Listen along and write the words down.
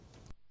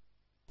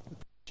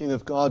Reading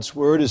of God's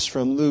Word is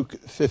from Luke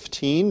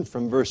 15,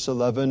 from verse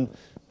 11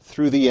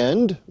 through the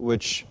end,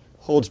 which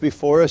holds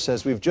before us,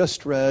 as we've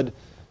just read,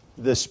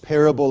 this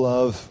parable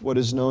of what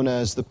is known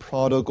as the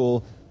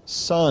prodigal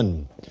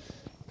son.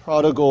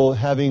 Prodigal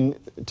having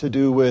to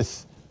do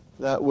with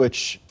that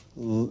which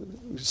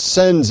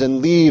sends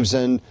and leaves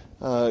and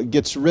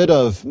gets rid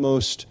of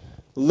most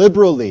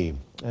liberally.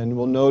 And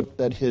we'll note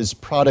that his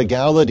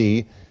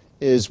prodigality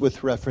is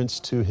with reference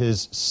to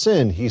his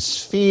sin.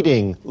 He's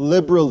feeding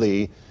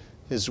liberally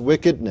his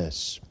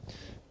wickedness.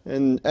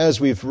 And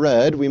as we've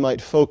read, we might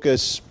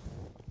focus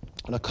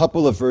on a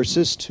couple of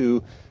verses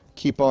to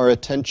keep our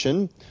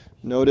attention.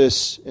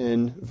 Notice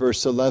in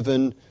verse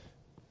 11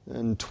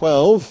 and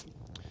 12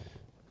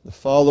 the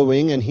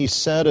following, "And he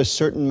said, a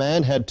certain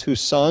man had 2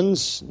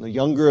 sons. And the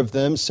younger of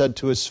them said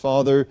to his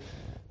father,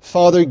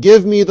 Father,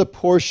 give me the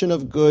portion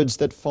of goods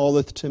that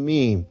falleth to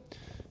me.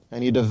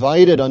 And he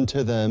divided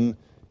unto them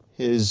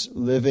his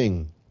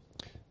living."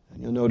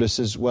 And you'll notice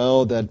as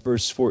well that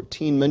verse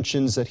 14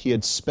 mentions that he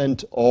had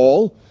spent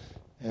all,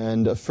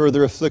 and a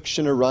further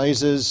affliction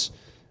arises,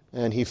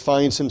 and he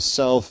finds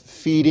himself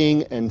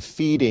feeding and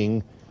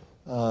feeding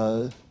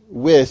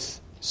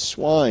with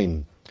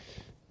swine.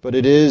 But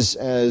it is,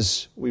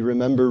 as we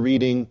remember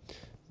reading,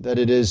 that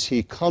it is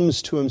he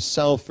comes to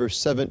himself, verse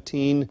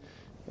 17,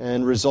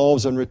 and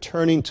resolves on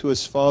returning to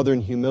his father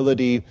in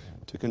humility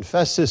to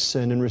confess his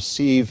sin and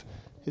receive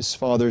his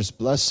father's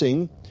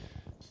blessing,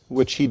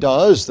 which he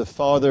does. The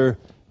father,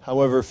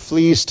 however,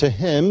 flees to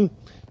him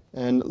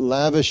and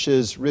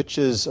lavishes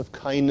riches of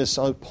kindness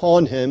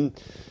upon him,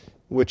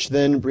 which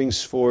then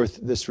brings forth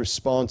this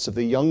response of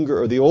the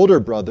younger or the older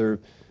brother,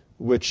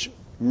 which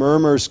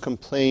murmurs,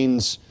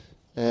 complains,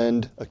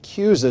 and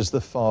accuses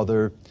the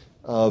father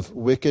of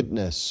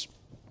wickedness.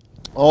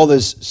 All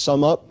is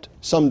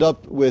summed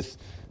up with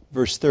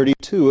verse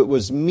 32. "It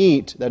was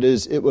meet," that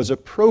is, it was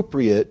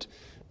appropriate,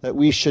 "that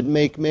we should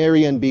make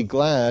merry and be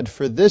glad,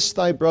 for this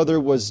thy brother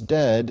was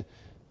dead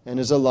and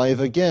is alive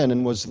again,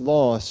 and was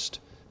lost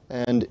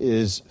and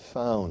is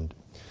found."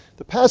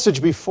 The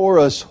passage before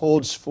us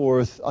holds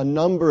forth a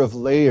number of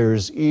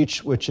layers,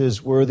 each which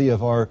is worthy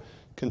of our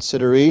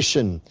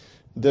consideration.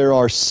 There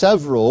are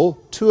several,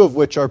 2 of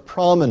which are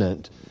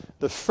prominent.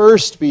 The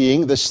first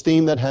being this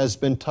theme that has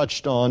been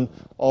touched on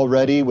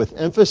already with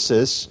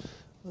emphasis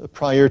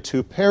prior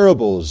to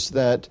parables,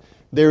 that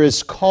there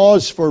is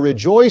cause for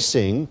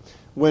rejoicing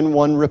when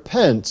one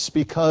repents,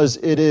 because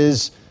it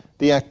is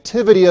the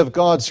activity of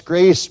God's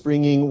grace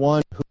bringing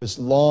one who is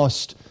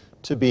lost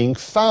to being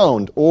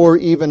found, or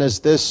even as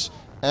this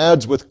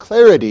adds with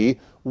clarity,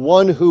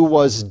 one who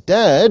was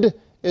dead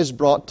is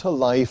brought to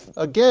life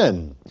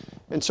again.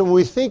 And so when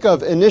we think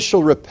of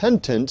initial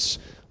repentance,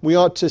 we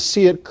ought to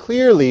see it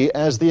clearly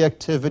as the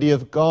activity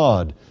of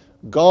God.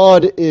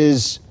 God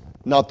is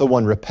not the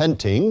one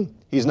repenting.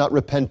 He's not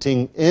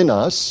repenting in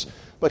us,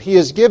 but He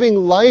is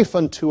giving life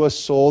unto a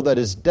soul that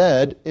is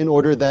dead in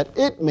order that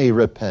it may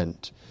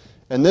repent.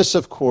 And this,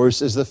 of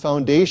course, is the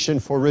foundation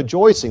for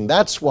rejoicing.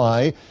 That's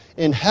why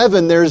in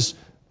heaven there's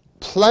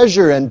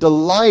pleasure and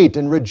delight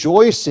and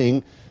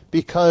rejoicing,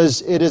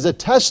 because it is a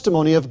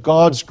testimony of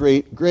God's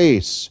great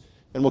grace.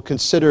 And we'll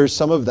consider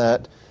some of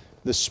that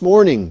this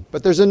morning.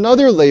 But there's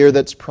another layer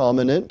that's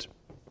prominent,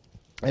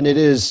 and it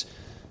is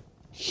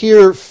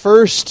here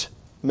first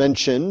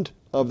mentioned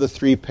of the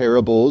 3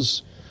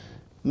 parables,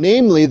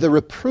 namely the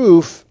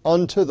reproof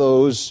unto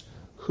those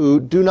who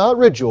do not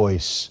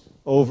rejoice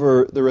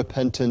over the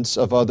repentance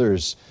of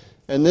others.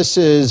 And this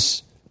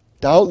is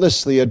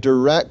doubtlessly a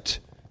direct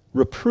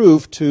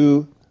reproof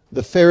to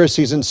the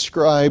Pharisees and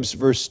scribes,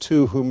 verse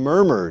 2, who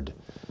murmured.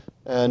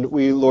 And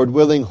we, Lord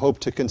willing, hope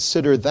to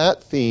consider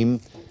that theme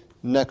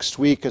next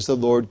week as the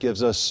Lord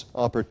gives us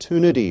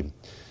opportunity.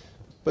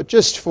 But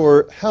just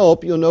for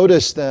help, you'll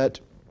notice that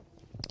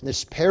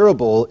this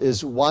parable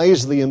is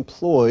wisely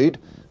employed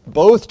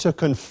both to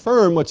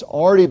confirm what's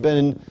already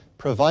been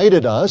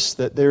provided us,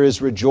 that there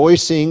is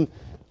rejoicing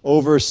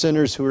over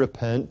sinners who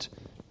repent,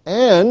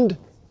 and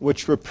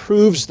which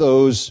reproves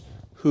those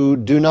who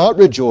do not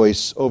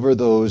rejoice over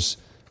those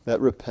that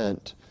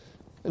repent.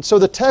 And so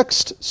the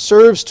text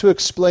serves to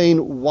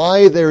explain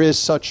why there is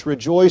such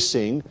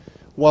rejoicing,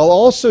 while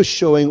also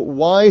showing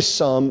why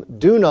some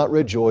do not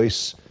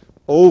rejoice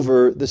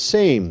over the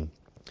same.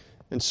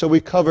 And so we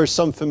cover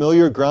some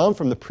familiar ground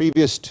from the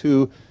previous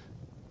 2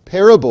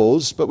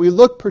 parables, but we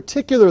look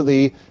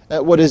particularly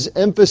at what is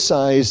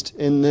emphasized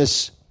in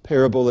this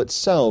parable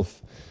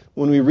itself.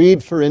 When we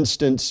read, for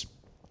instance,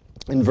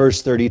 in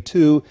verse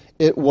 32,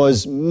 "It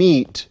was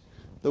meet."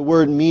 The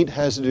word meet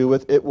has to do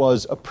with it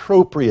was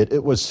appropriate,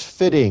 it was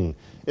fitting,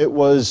 it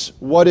was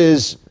what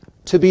is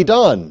to be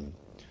done.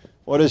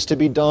 What is to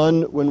be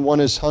done when one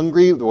is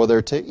hungry? Well,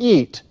 they're to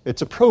eat.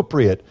 It's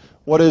appropriate.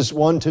 What is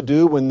one to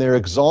do when they're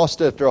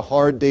exhausted after a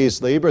hard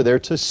day's labor? They're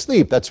to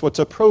sleep. That's what's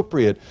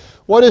appropriate.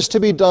 What is to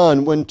be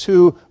done when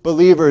 2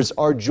 believers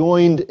are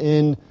joined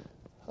in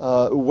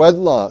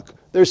wedlock?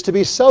 There's to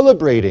be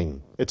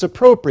celebrating. It's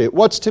appropriate.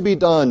 What's to be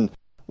done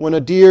when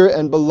a dear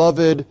and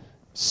beloved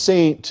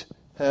saint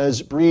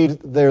has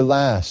breathed their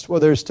last. Well,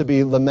 there's to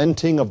be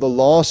lamenting of the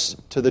loss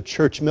to the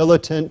church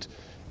militant,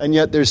 and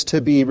yet there's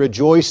to be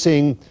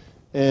rejoicing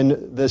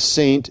in the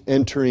saint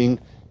entering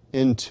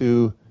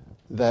into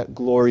that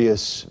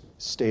glorious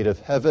state of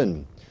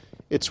heaven.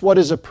 It's what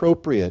is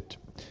appropriate.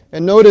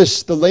 And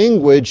notice the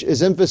language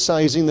is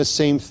emphasizing the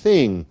same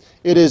thing.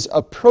 It is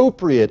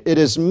appropriate, it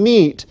is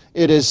meet,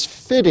 it is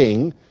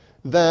fitting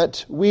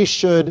that we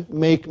should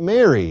make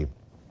merry.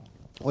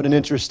 What an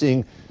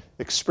interesting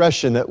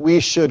expression, that we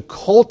should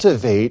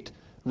cultivate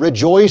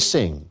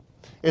rejoicing.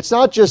 It's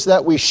not just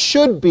that we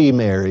should be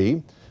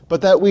merry,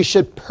 but that we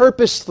should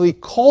purposely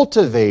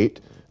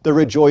cultivate the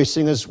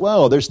rejoicing as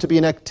well. There's to be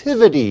an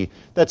activity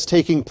that's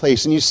taking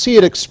place. And you see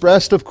it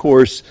expressed, of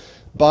course,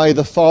 by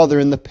the father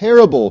in the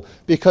parable,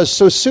 because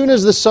so soon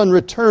as the son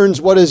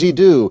returns, what does he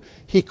do?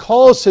 He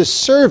calls his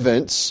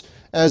servants,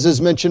 as is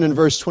mentioned in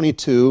verse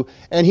 22,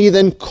 and he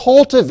then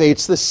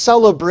cultivates the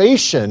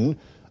celebration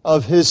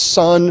of his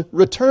son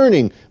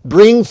returning.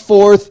 Bring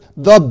forth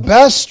the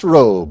best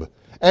robe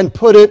and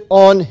put it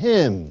on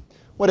him.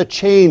 What a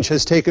change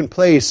has taken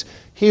place.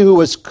 He who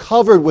was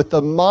covered with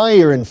the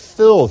mire and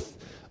filth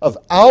of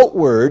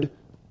outward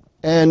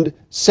and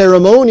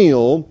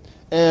ceremonial,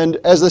 and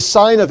as a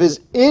sign of his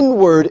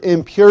inward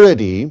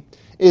impurity,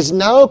 is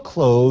now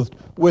clothed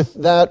with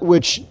that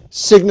which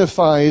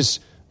signifies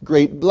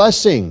great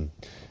blessing.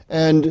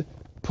 And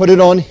put it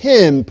on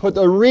him, put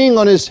a ring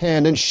on his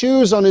hand and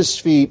shoes on his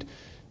feet,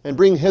 and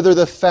bring hither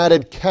the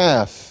fatted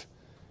calf,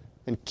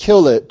 and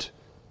kill it,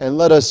 and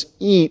let us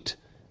eat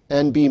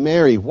and be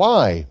merry.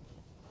 Why?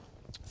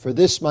 For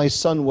this my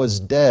son was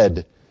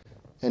dead,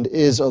 and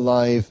is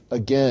alive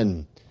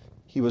again.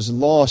 He was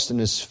lost and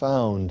is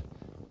found.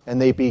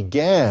 And they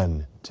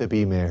began to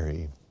be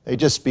merry. They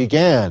just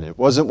began. It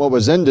wasn't what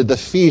was ended. The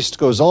feast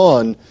goes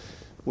on,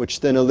 which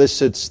then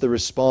elicits the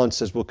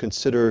response, as we'll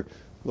consider,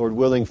 Lord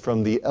willing,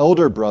 from the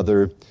elder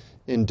brother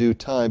in due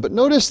time. But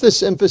notice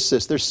this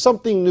emphasis. There's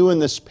something new in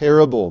this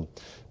parable.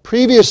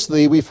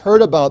 Previously, we've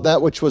heard about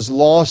that which was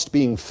lost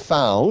being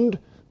found,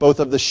 both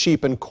of the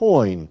sheep and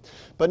coin.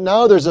 But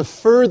now there's a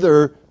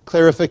further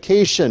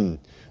clarification.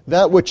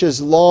 That which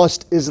is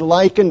lost is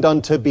likened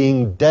unto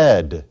being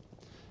dead,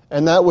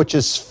 and that which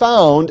is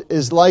found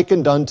is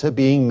likened unto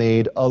being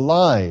made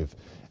alive.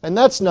 And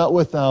that's not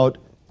without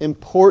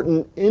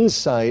important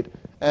insight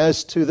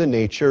as to the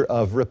nature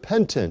of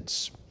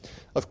repentance.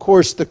 Of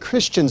course, the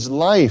Christian's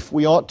life,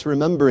 we ought to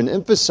remember and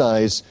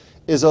emphasize,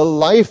 is a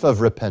life of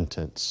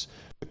repentance.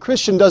 The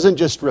Christian doesn't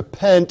just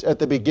repent at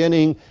the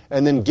beginning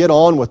and then get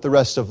on with the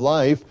rest of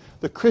life.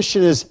 The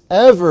Christian is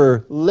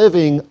ever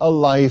living a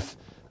life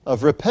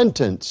of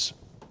repentance.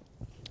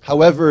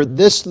 However,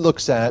 this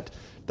looks at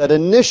that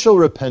initial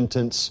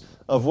repentance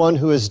of one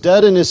who is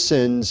dead in his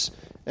sins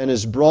and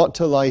is brought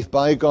to life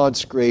by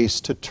God's grace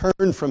to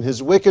turn from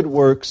his wicked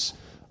works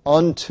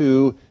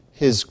unto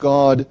his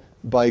God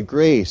by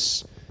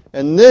grace.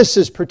 And this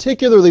is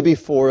particularly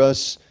before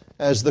us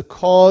as the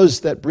cause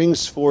that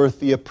brings forth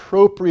the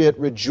appropriate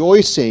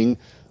rejoicing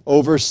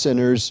over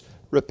sinners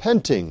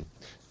repenting.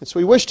 And so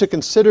we wish to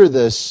consider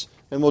this,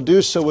 and we'll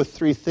do so with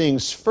three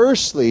things.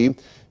 Firstly,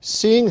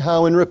 seeing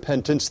how in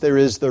repentance there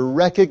is the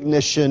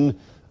recognition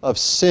of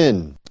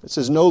sin. This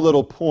is no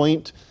little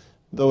point,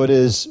 though it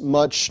is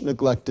much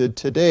neglected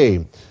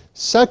today.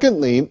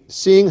 Secondly,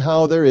 seeing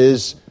how there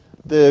is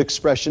the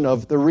expression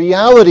of the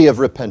reality of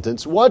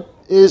repentance. What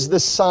is the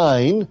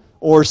sign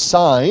or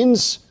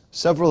signs,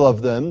 several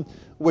of them,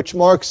 which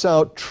marks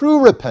out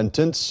true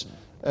repentance,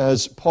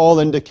 as Paul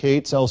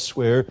indicates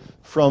elsewhere,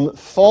 from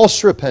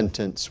false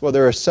repentance? Well,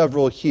 there are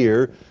several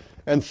here.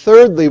 And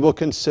thirdly, we'll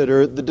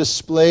consider the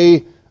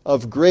display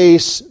of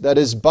grace that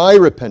is by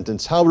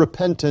repentance, how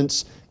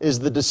repentance is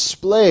the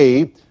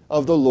display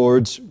of the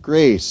Lord's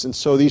grace. And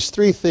so these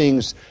three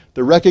things,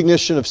 the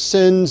recognition of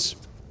sins,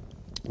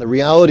 the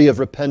reality of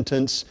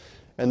repentance,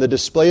 and the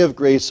display of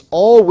grace,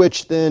 all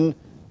which then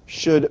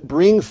should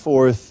bring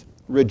forth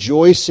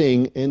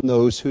rejoicing in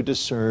those who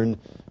discern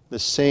the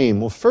same.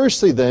 Well,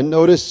 firstly then,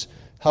 notice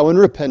how in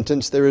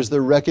repentance there is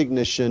the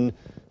recognition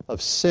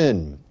of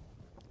sin.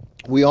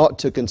 We ought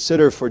to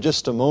consider for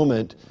just a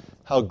moment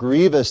how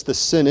grievous the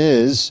sin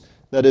is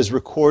that is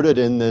recorded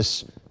in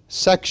this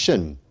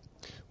section.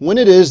 When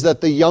it is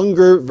that the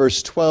younger,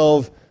 verse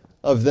 12,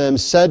 of them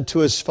said to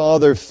his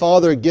father,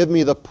 Father, give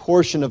me the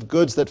portion of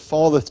goods that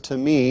falleth to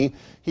me,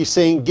 he's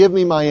saying, give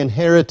me my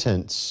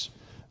inheritance,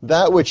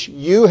 that which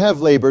you have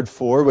labored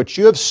for, which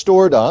you have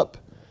stored up,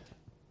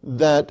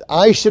 that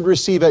I should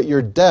receive at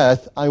your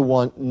death, I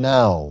want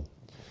now.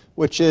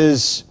 Which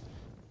is,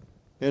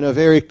 in a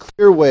very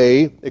clear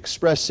way,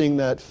 expressing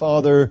that,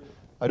 Father,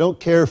 I don't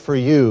care for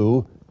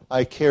you,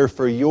 I care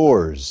for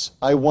yours.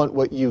 I want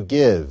what you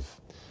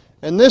give.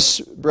 And this,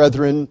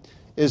 brethren,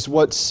 is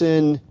what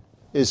sin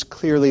is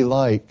clearly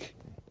like.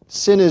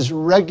 Sin is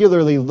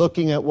regularly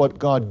looking at what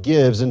God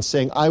gives and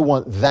saying, I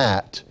want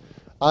that.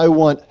 I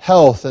want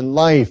health and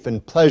life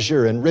and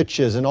pleasure and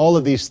riches and all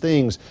of these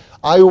things.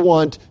 I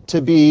want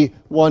to be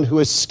one who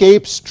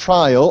escapes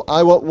trial.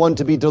 I want one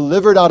to be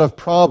delivered out of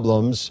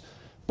problems.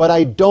 but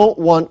I don't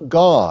want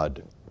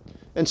God.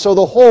 And so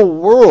the whole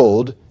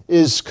world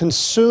is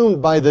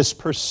consumed by this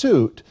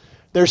pursuit.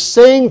 They're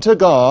saying to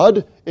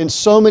God in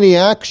so many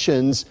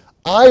actions,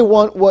 I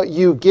want what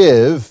you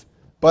give,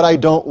 but I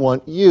don't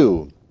want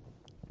you.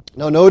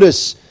 Now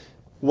notice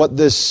what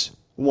this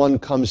one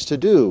comes to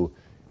do.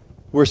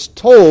 We're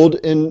told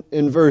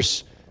in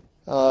verse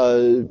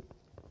 14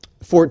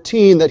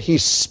 that he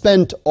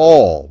spent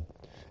all.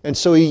 And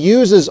so he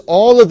uses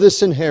all of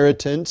this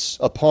inheritance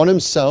upon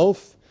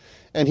himself,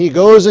 and he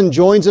goes and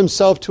joins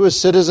himself to a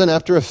citizen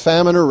after a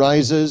famine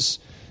arises,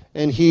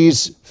 and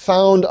he's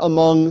found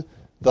among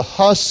the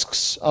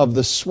husks of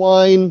the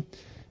swine,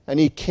 and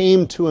he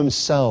came to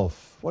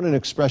himself. What an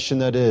expression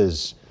that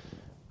is.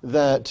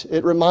 That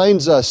it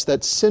reminds us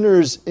that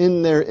sinners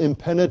in their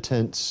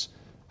impenitence,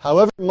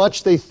 however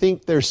much they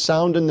think they're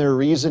sound in their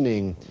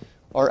reasoning,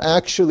 are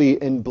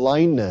actually in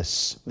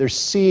blindness. They're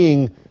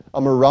seeing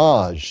a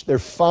mirage. They're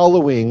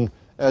following,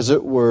 as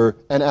it were,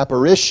 an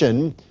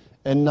apparition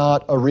and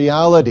not a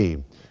reality.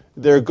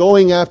 They're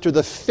going after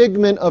the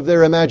figment of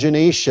their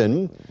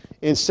imagination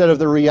instead of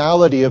the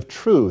reality of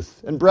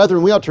truth. And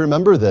brethren, we ought to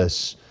remember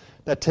this,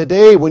 that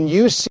today when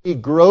you see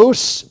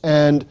gross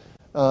and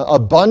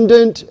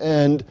abundant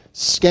and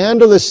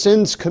scandalous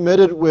sins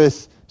committed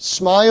with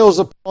smiles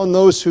upon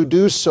those who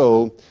do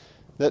so,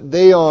 that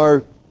they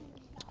are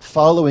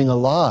following a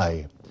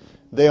lie.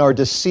 They are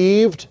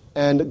deceived,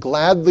 and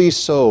gladly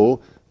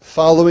so,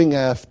 following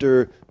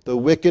after the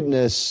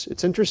wickedness,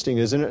 it's interesting,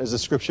 isn't it, as the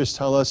Scriptures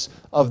tell us,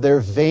 of their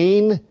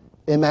vain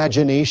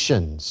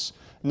imaginations.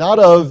 Not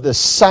of the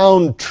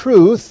sound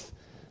truth,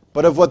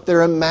 but of what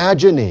they're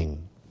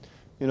imagining.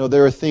 You know,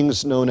 there are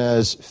things known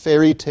as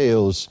fairy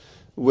tales,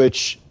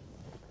 which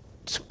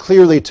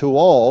clearly to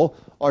all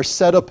are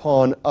set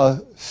upon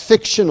a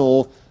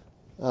fictional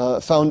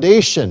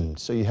foundation.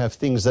 So you have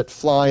things that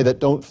fly that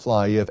don't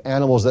fly. You have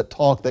animals that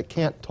talk that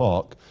can't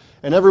talk.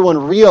 And everyone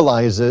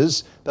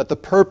realizes that the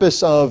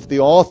purpose of the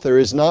author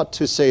is not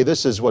to say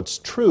this is what's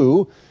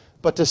true,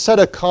 but to set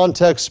a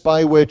context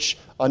by which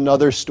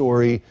another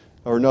story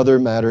or another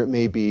matter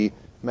may be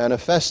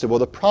manifested. Well,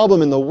 the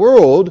problem in the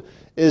world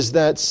is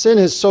that sin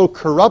has so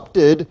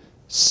corrupted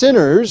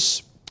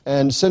sinners,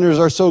 and sinners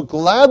are so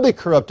gladly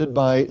corrupted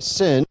by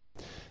sin,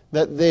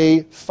 that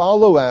they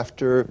follow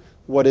after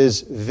what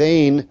is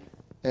vain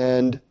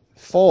and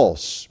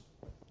false.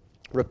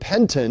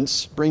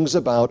 Repentance brings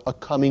about a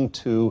coming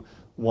to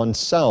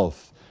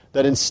oneself.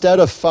 That instead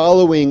of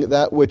following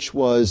that which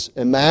was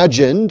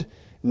imagined,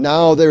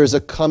 now there is a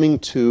coming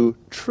to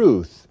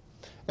truth.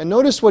 And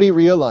notice what he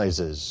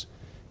realizes.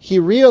 He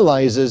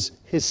realizes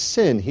his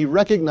sin. He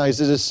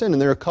recognizes his sin.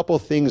 And there are a couple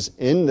things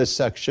in this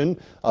section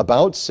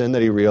about sin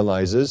that he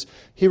realizes.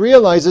 He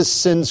realizes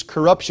sin's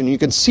corruption. You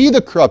can see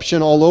the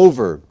corruption all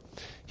over.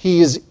 He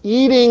is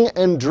eating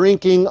and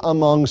drinking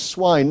among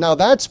swine. Now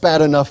that's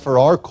bad enough for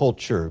our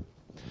culture.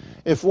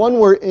 If one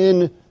were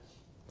in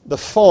the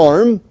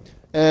farm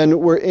and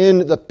were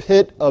in the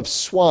pit of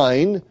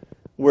swine,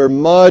 where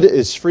mud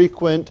is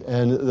frequent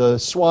and the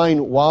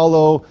swine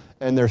wallow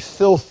and they're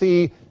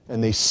filthy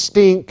and they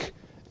stink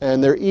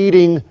and they're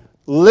eating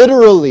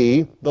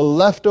literally the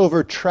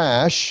leftover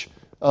trash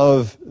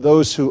of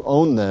those who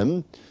own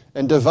them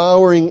and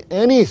devouring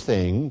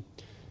anything,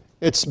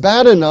 it's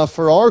bad enough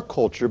for our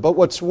culture. But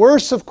what's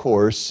worse, of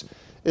course,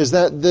 is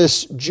that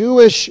this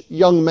Jewish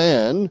young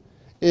man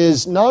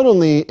is not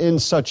only in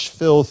such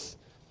filth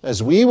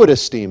as we would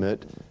esteem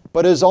it,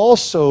 but is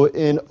also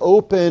in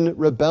open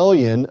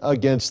rebellion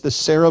against the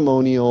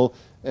ceremonial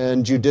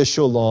and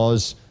judicial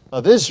laws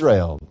of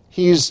Israel.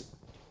 He's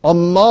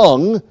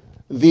among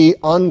the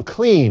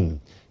unclean.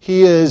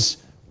 He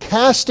is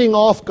casting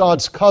off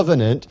God's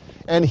covenant,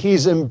 and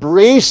he's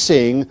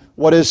embracing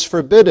what is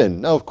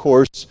forbidden. Now, of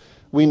course,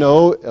 we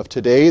know of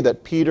today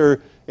that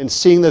Peter, in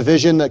seeing the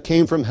vision that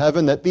came from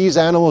heaven, that these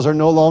animals are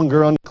no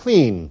longer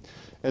unclean.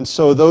 And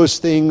so those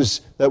things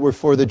that were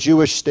for the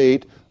Jewish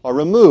state are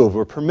removed.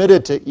 We're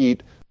permitted to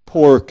eat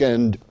pork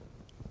and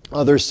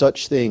other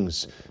such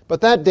things.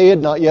 But that day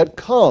had not yet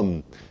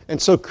come.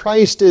 And so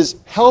Christ is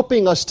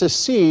helping us to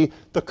see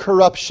the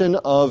corruption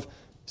of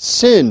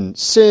sin.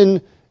 Sin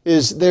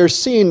is there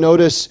seen.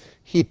 Notice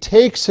he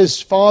takes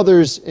his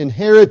father's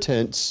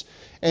inheritance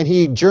and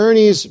he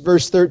journeys,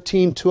 verse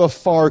 13, to a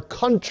far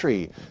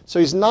country. So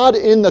he's not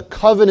in the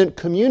covenant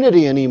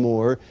community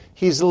anymore.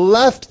 He's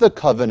left the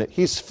covenant.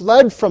 He's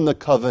fled from the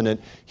covenant.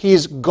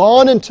 He's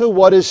gone into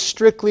what is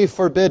strictly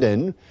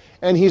forbidden,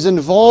 and he's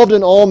involved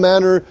in all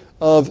manner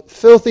of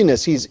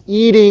filthiness. He's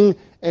eating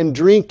and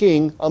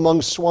drinking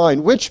among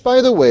swine, which,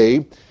 by the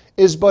way,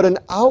 is but an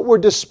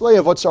outward display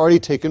of what's already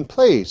taken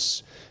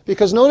place.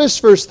 Because notice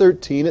verse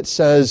 13, it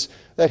says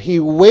that he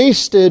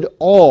wasted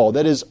all,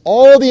 that is,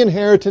 all the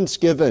inheritance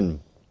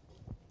given.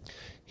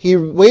 He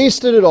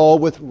wasted it all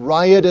with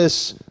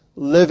riotous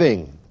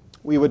living.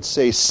 We would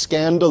say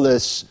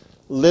scandalous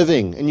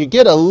living. And you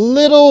get a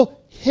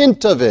little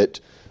hint of it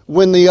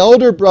when the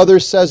elder brother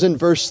says in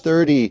verse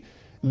 30,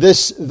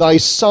 "This thy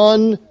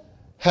son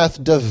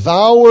hath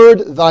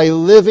devoured thy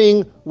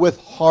living with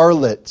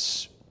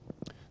harlots."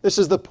 This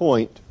is the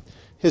point.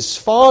 His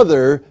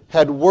father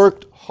had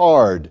worked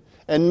hard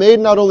and made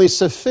not only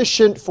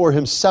sufficient for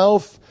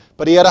himself,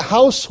 but he had a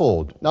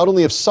household, not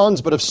only of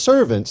sons, but of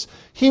servants.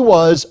 He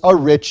was a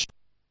rich man.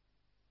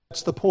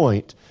 That's the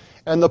point.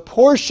 And the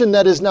portion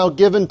that is now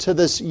given to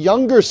this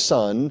younger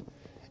son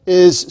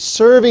is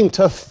serving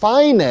to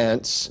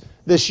finance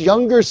this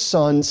younger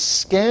son's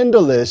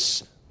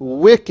scandalous,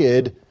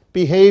 wicked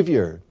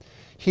behavior.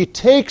 He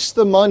takes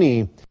the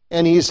money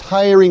and he's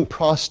hiring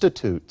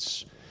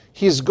prostitutes.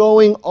 He's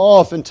going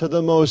off into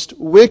the most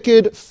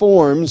wicked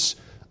forms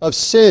of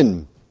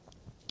sin.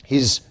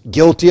 He's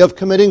guilty of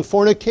committing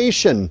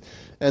fornication,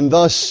 and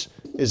thus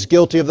is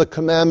guilty of the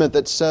commandment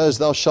that says,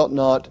 "Thou shalt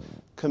not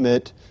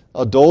commit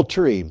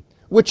adultery,"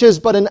 which is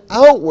but an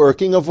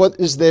outworking of what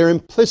is there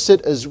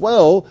implicit as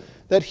well,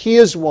 that he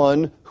is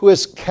one who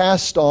has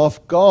cast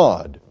off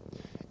God.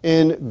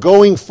 In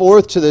going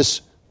forth to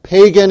this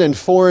pagan and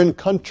foreign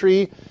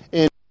country,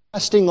 in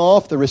casting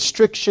off the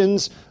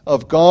restrictions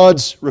of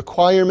God's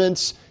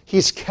requirements,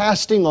 he's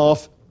casting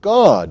off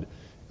God.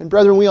 And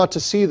brethren, we ought to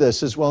see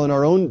this as well in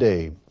our own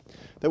day.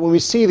 That when we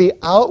see the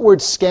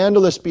outward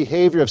scandalous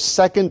behavior of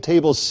second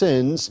table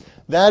sins,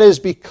 that is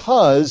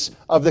because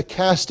of the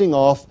casting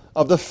off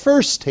of the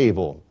first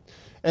table.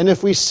 And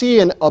if we see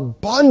an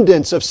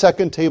abundance of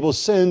second table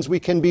sins, we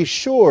can be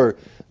sure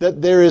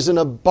that there is an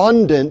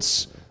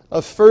abundance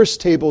of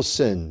first table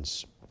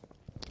sins.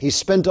 He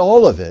spent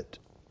all of it.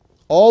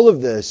 All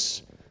of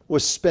this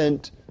was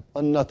spent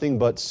on nothing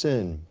but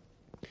sin.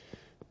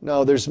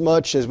 Now, there's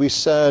much, as we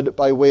said,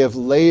 by way of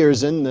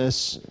layers in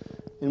this,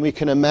 and we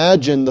can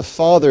imagine the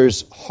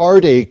father's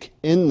heartache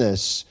in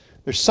this.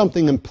 There's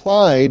something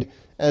implied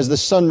as the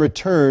son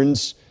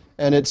returns,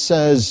 and it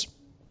says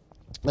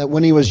that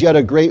when he was yet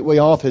a great way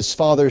off, his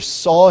father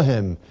saw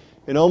him.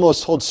 It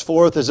almost holds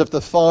forth as if the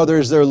father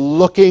is there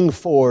looking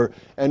for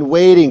and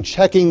waiting,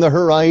 checking the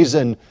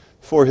horizon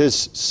for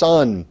his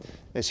son,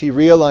 as he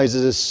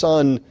realizes his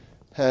son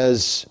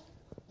has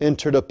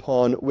entered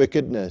upon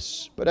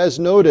wickedness. But as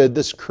noted,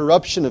 this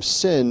corruption of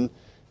sin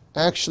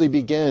actually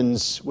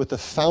begins with the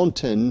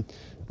fountain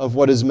of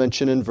what is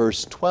mentioned in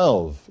verse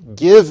 12.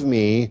 Give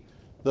me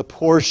the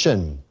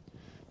portion.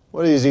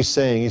 What is he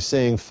saying? He's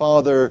saying,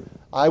 Father,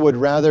 I would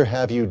rather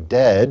have you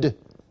dead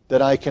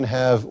that I can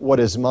have what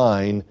is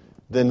mine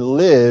than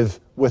live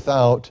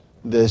without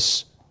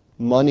this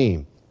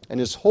money. And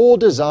his whole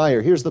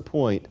desire, here's the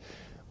point,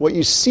 what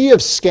you see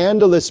of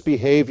scandalous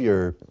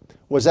behavior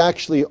was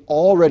actually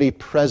already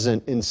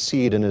present in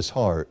seed in his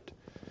heart.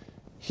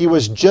 He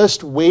was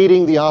just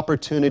waiting the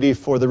opportunity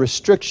for the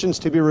restrictions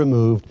to be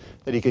removed,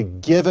 that he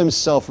could give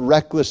himself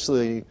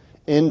recklessly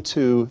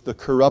into the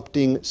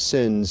corrupting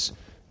sins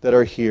that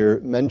are here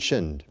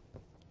mentioned.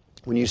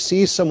 When you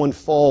see someone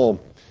fall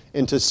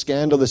into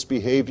scandalous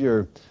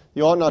behavior,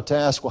 you ought not to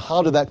ask, well,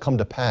 how did that come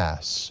to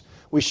pass?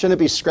 We shouldn't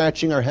be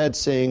scratching our head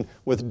saying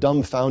with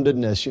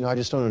dumbfoundedness, I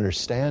just don't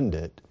understand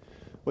it.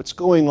 What's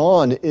going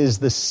on is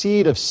the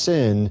seed of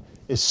sin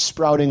is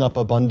sprouting up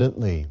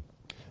abundantly.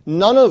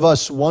 None of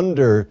us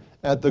wonder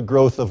at the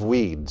growth of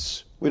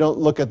weeds. We don't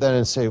look at that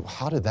and say, well,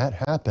 how did that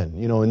happen?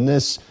 In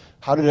this,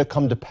 how did it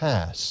come to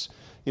pass?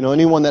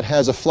 Anyone that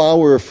has a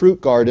flower or fruit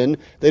garden,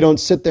 they don't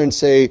sit there and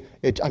say,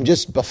 I'm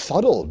just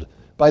befuddled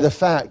by the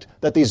fact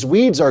that these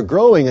weeds are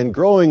growing and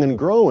growing and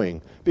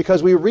growing.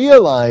 Because we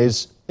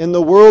realize in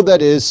the world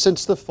that is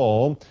since the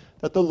fall,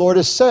 that the Lord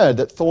has said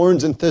that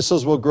thorns and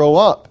thistles will grow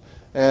up,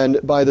 and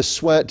by the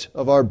sweat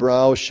of our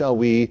brow shall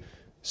we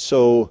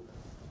so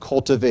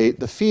cultivate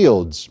the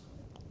fields.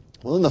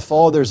 Well, in the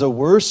fall, there's a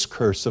worse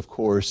curse, of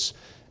course,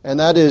 and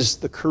that is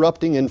the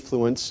corrupting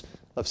influence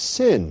of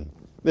sin.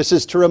 This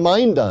is to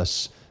remind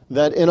us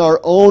that in our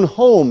own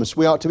homes,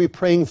 we ought to be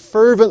praying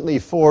fervently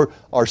for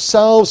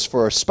ourselves,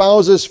 for our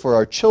spouses, for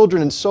our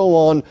children, and so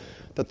on,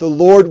 that the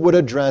Lord would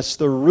address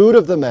the root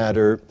of the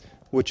matter,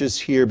 which is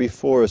here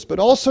before us. But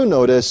also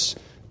notice,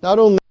 not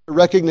only the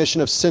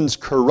recognition of sin's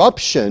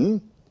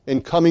corruption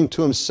in coming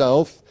to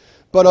himself,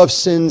 but of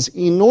sin's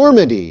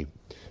enormity.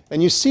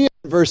 And you see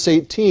in verse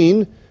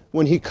 18,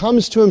 when he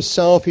comes to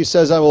himself, he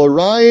says, I will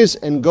arise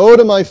and go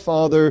to my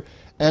father,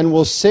 and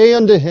will say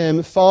unto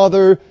him,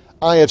 Father,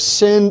 I have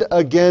sinned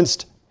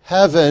against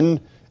heaven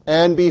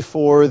and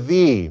before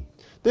thee.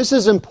 This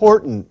is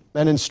important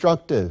and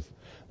instructive.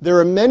 There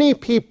are many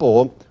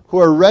people who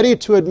are ready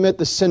to admit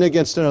the sin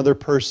against another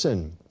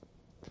person,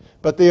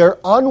 but they are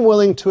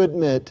unwilling to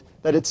admit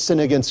that it's sin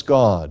against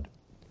God.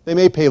 They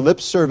may pay lip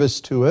service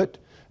to it.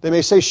 They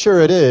may say, sure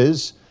it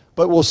is,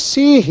 but we'll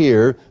see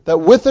here that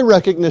with the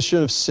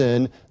recognition of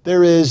sin,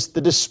 there is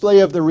the display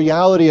of the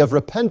reality of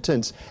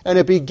repentance. And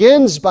it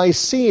begins by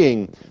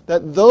seeing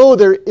that though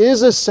there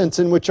is a sense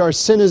in which our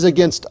sin is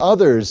against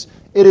others,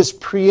 it is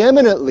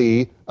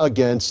preeminently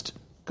against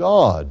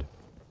God.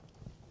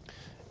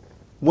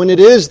 When it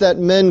is that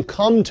men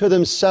come to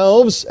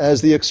themselves,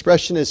 as the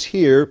expression is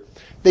here,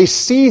 they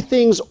see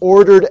things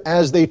ordered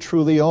as they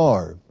truly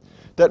are.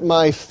 That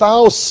my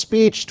foul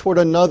speech toward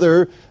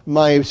another,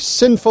 my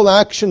sinful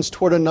actions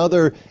toward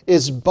another,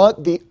 is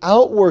but the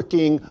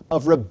outworking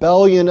of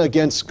rebellion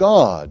against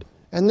God.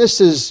 And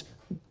this is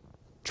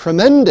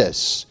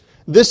tremendous.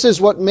 This is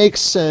what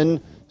makes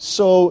sin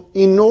so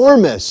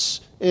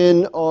enormous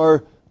in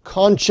our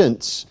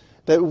conscience,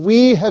 that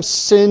we have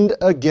sinned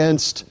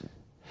against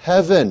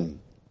heaven.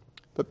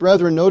 But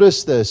brethren,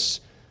 notice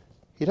this.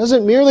 He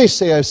doesn't merely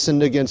say, I've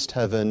sinned against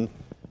heaven.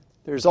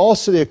 There's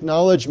also the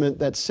acknowledgement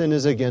that sin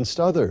is against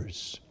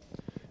others.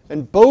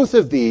 And both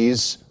of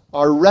these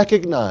are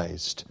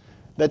recognized,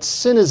 that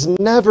sin is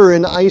never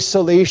in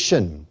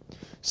isolation.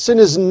 Sin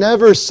is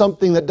never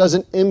something that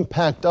doesn't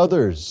impact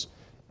others.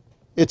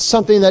 It's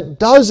something that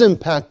does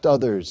impact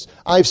others.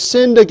 I've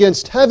sinned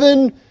against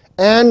heaven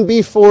and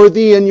before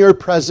thee in your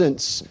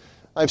presence.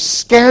 I've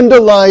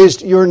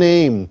scandalized your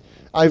name.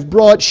 I've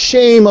brought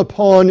shame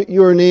upon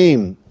your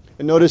name.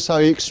 And notice how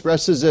he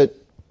expresses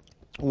it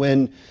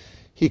when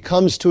he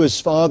comes to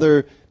his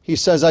Father. He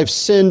says, I've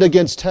sinned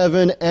against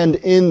heaven and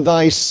in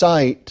thy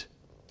sight.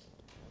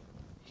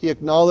 He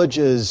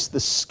acknowledges the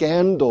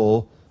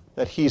scandal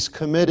that he's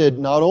committed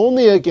not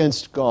only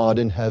against God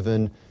in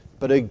heaven,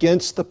 but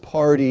against the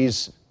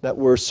parties that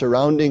were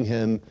surrounding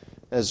him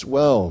as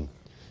well.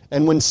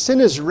 And when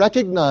sin is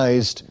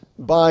recognized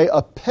by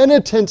a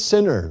penitent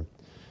sinner,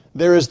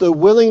 there is the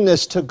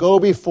willingness to go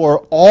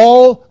before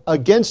all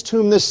against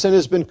whom this sin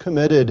has been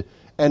committed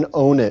and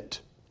own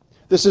it.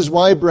 This is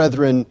why,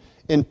 brethren,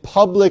 in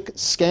public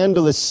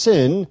scandalous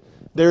sin,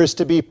 there is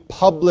to be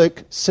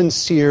public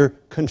sincere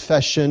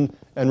confession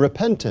and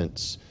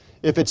repentance.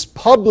 If it's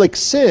public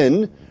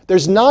sin,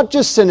 there's not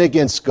just sin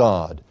against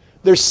God.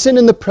 There's sin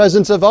in the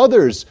presence of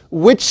others,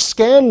 which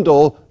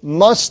scandal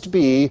must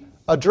be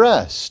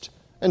addressed.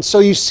 And so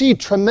you see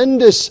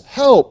tremendous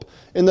help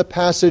in the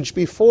passage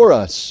before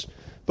us.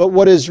 But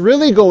what is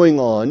really going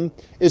on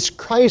is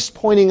Christ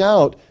pointing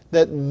out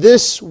that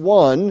this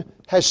one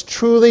has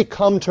truly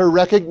come to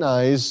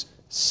recognize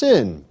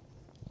sin.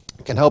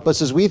 It can help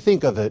us as we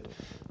think of it.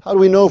 How do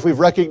we know if we've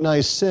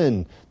recognized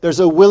sin? There's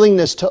a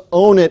willingness to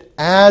own it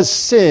as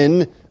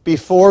sin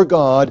before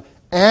God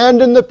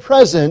and in the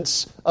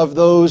presence of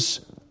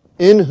those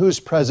in whose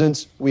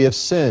presence we have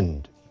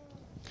sinned.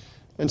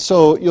 And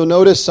so you'll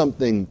notice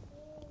something.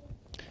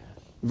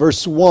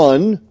 Verse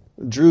 1,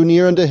 drew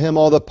near unto him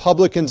all the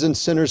publicans and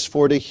sinners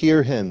for to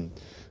hear him.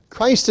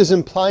 Christ is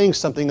implying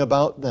something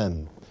about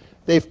them.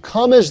 They've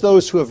come as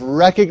those who have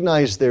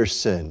recognized their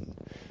sin.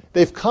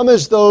 They've come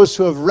as those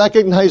who have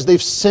recognized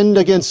they've sinned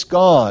against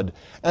God,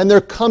 and they're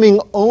coming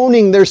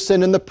owning their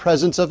sin in the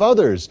presence of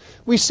others.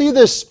 We see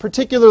this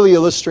particularly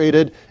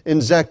illustrated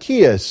in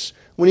Zacchaeus,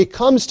 when he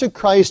comes to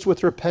Christ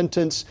with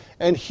repentance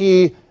and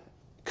he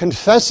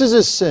confesses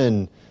his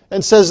sin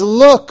and says,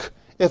 look,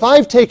 if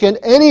I've taken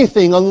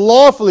anything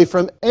unlawfully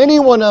from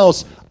anyone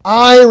else,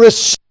 I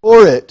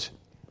restore it.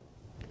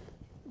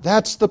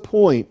 That's the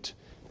point.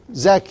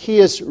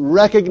 Zacchaeus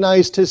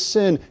recognized his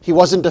sin. He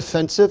wasn't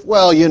defensive.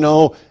 Well,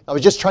 I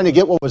was just trying to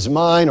get what was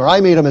mine, or I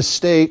made a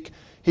mistake.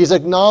 He's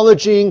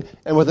acknowledging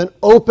and with an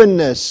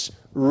openness,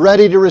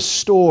 ready to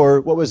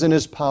restore what was in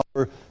his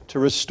power to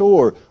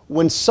restore.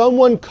 When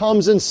someone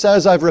comes and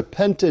says, I've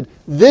repented,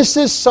 this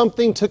is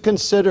something to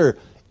consider.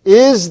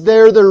 Is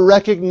there the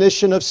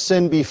recognition of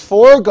sin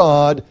before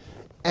God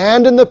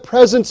and in the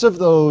presence of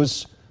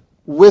those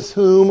with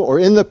whom, or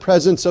in the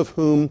presence of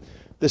whom,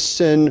 the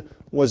sin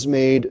was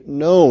made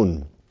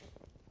known?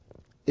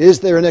 Is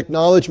there an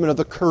acknowledgement of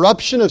the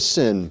corruption of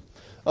sin,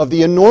 of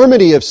the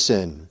enormity of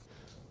sin,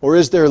 or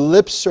is there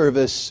lip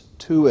service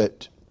to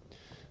it?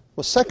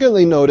 Well,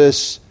 secondly,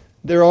 notice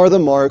there are the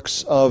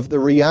marks of the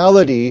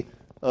reality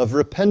of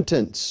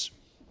repentance.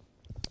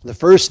 The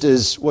first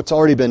is what's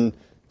already been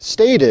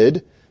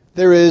stated.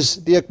 There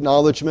is the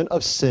acknowledgement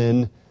of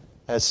sin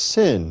as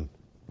sin.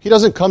 He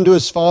doesn't come to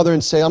his Father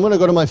and say, I'm going to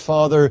go to my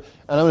Father and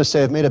I'm going to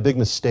say, I've made a big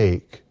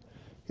mistake.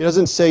 He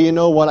doesn't say, you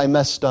know what, I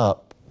messed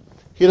up.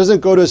 He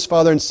doesn't go to his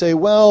Father and say,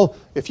 well,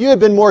 if you had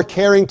been more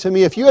caring to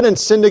me, if you hadn't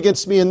sinned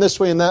against me in this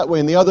way and that way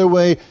and the other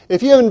way,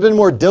 if you hadn't been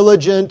more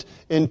diligent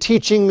in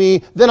teaching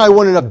me, then I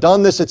wouldn't have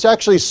done this. It's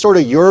actually sort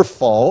of your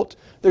fault.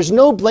 There's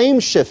no blame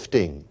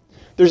shifting.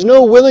 There's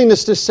no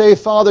willingness to say,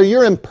 Father,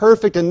 you're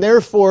imperfect, and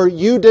therefore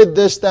you did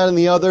this, that, and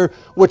the other,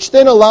 which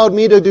then allowed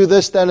me to do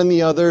this, that, and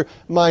the other.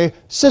 My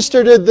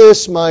sister did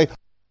this, my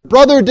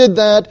brother did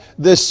that,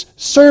 this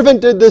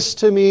servant did this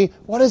to me.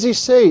 What does he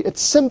say?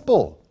 It's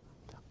simple.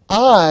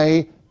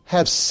 I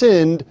have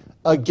sinned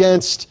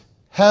against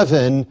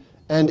heaven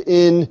and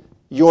in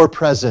your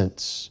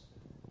presence.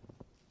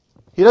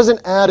 He doesn't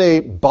add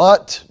a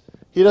but.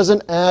 He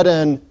doesn't add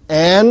an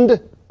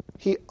and.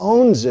 He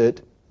owns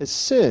it as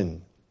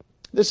sin.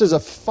 This is a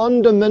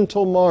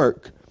fundamental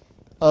mark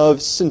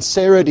of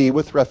sincerity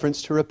with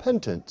reference to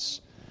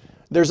repentance.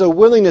 There's a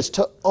willingness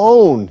to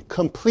own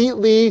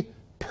completely,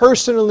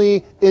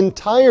 personally,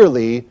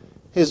 entirely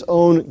his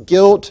own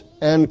guilt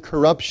and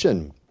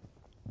corruption.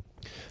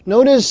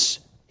 Notice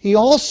he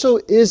also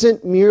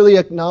isn't merely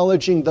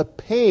acknowledging the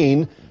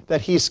pain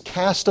that he's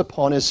cast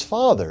upon his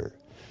Father.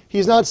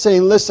 He's not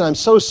saying, listen, I'm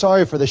so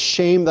sorry for the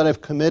shame that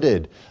I've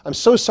committed. I'm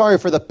so sorry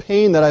for the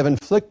pain that I've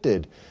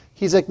inflicted.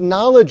 He's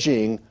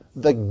acknowledging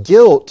the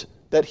guilt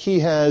that he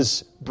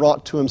has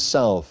brought to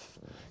himself.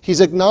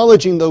 He's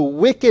acknowledging the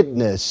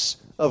wickedness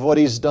of what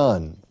he's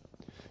done.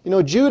 You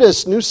know,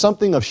 Judas knew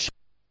something of shame,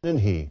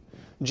 didn't he?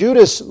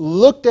 Judas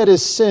looked at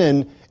his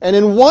sin, and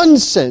in one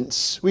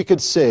sense, we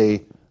could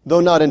say, though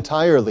not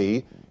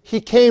entirely,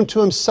 he came to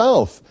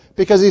himself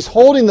because he's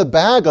holding the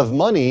bag of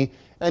money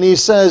and he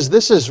says,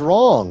 this is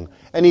wrong.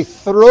 And he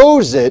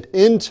throws it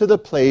into the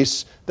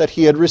place that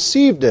he had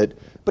received it.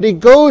 But he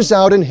goes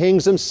out and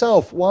hangs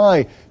himself.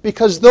 Why?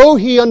 Because though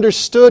he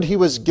understood he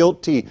was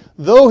guilty,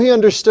 though he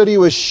understood he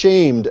was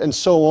shamed, and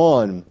so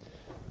on,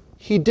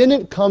 he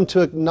didn't come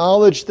to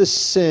acknowledge the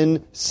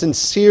sin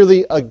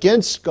sincerely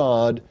against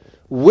God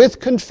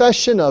with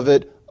confession of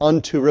it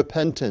unto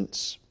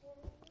repentance.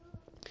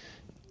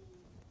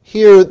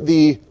 Here,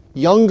 the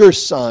younger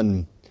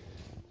son,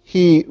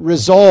 he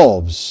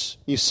resolves,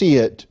 you see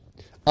it,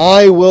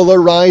 I will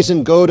arise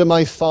and go to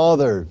my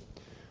father.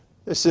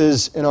 This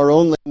is, in our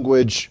own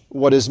language,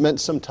 what is meant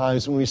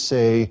sometimes when we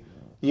say,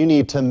 you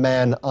need to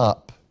man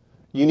up.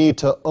 You need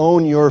to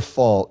own your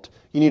fault.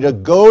 You need to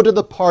go to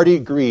the party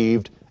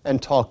grieved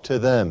and talk to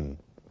them.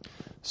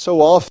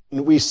 So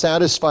often we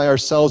satisfy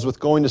ourselves with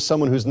going to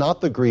someone who's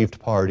not the grieved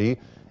party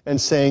and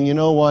saying, you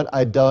know what,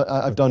 I've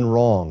done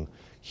wrong.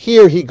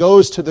 Here he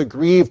goes to the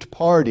grieved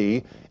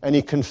party and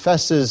he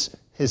confesses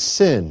his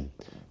sin.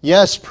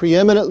 Yes,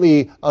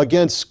 preeminently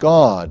against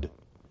God,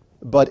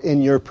 but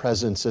in your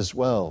presence as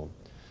well.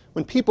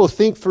 When people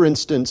think, for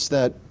instance,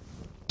 that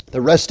the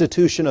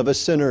restitution of a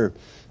sinner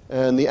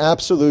and the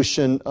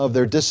absolution of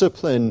their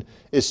discipline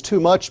is too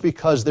much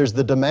because there's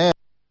the demand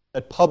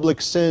that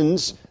public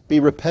sins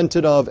be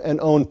repented of and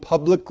owned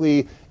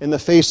publicly in the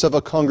face of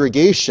a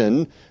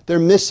congregation, they're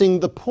missing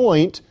the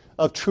point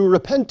of true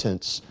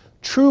repentance.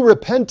 True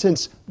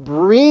repentance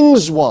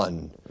brings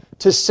one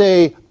to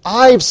say,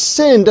 I've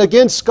sinned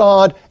against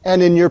God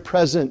and in your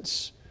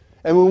presence.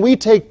 And when we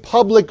take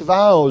public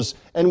vows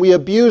and we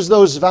abuse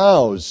those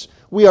vows,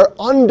 we are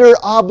under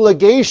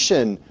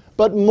obligation.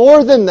 But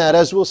more than that,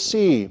 as we'll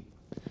see,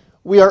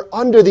 we are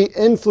under the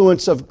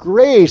influence of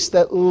grace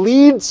that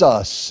leads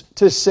us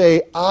to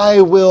say,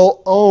 I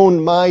will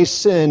own my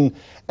sin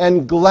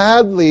and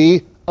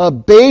gladly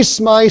abase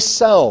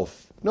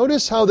myself.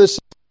 Notice how this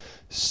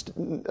is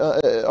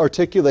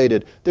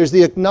articulated. There's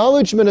the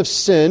acknowledgement of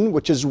sin,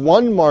 which is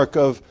one mark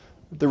of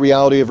the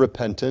reality of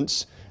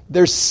repentance.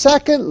 There's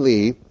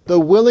secondly, the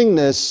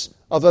willingness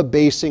of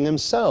abasing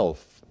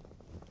himself.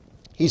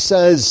 He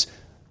says,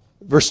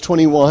 verse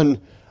 21,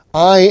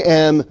 I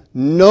am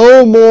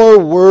no more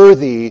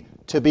worthy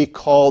to be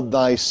called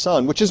thy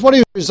son, which is what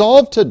he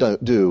resolved to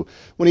do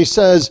when he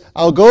says,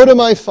 I'll go to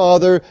my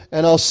father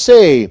and I'll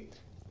say,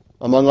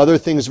 among other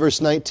things,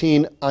 verse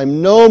 19,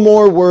 I'm no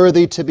more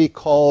worthy to be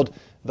called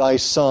thy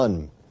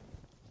son.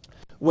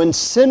 When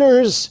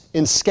sinners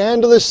in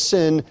scandalous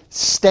sin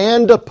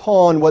stand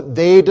upon what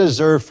they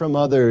deserve from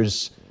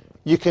others,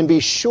 you can be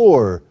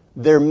sure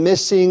they're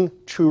missing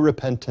true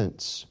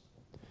repentance.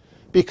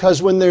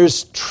 Because when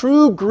there's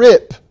true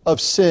grip of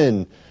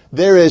sin,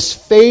 there is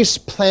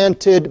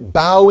face-planted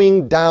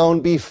bowing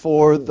down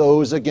before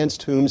those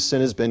against whom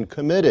sin has been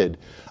committed.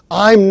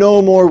 I'm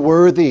no more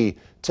worthy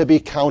to be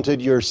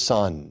counted your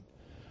son.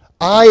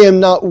 I am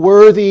not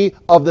worthy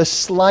of the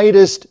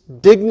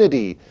slightest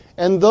dignity.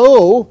 And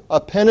though a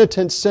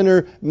penitent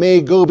sinner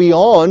may go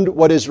beyond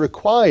what is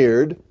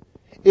required,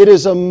 it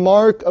is a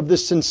mark of the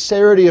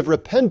sincerity of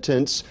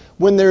repentance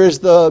when there is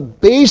the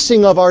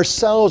basing of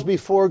ourselves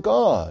before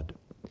God.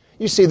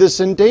 You see this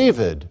in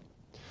David.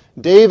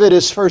 David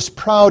is first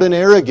proud and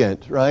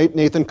arrogant, right?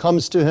 Nathan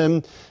comes to him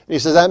and he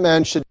says, that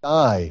man should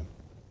die.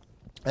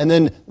 And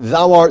then,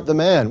 thou art the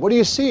man. What do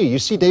you see? You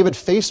see David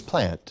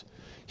faceplant.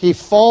 He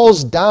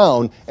falls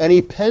down and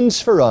he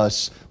pens for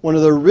us one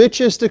of the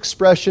richest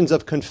expressions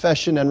of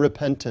confession and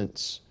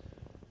repentance.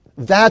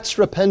 That's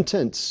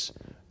repentance.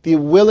 The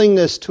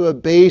willingness to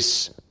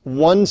abase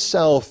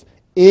oneself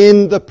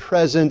in the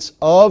presence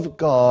of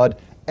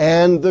God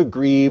and the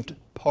grieved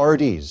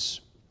parties.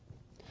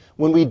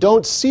 When we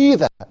don't see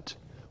that,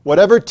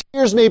 whatever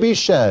tears may be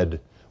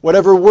shed,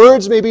 whatever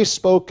words may be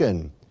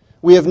spoken,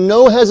 we have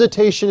no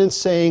hesitation in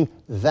saying,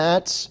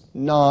 that's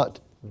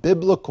not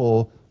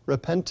biblical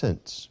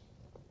repentance.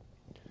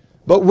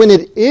 But when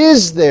it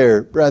is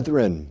there,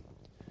 brethren,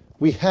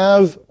 we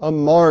have a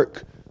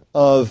mark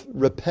of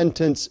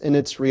repentance in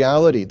its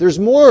reality. There's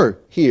more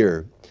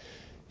here.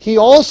 He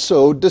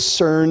also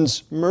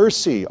discerns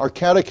mercy. Our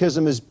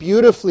catechism is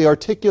beautifully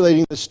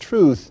articulating this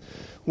truth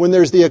when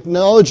there's the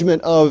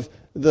acknowledgement of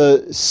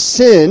the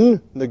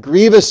sin, the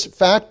grievous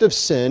fact of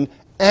sin,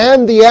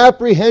 and the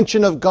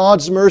apprehension of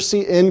God's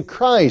mercy in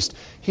Christ.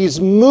 He's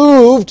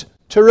moved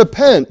to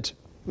repent.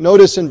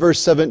 Notice in verse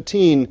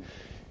 17,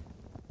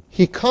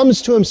 he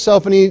comes to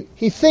himself and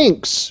he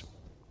thinks,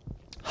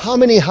 how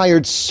many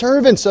hired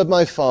servants of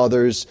my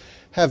father's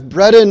have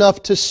bread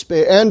enough to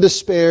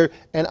spare,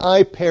 and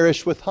I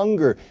perish with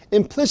hunger.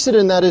 Implicit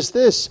in that is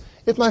this,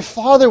 if my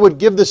father would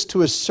give this to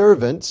his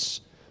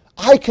servants,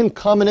 I can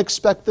come and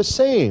expect the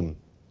same.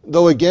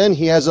 though again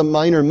he has a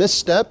minor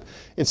misstep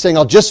in saying,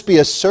 I'll just be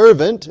a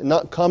servant and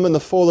not come in the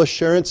full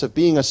assurance of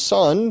being a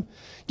son,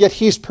 yet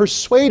he's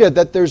persuaded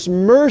that there's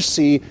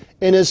mercy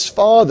in his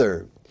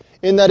Father,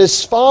 in that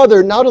his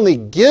Father not only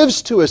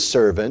gives to his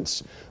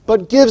servants,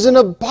 but gives in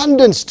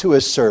abundance to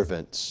his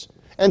servants.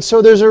 And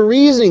so there's a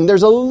reasoning,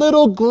 there's a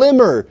little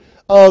glimmer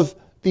of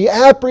the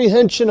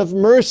apprehension of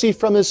mercy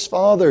from his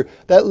Father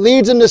that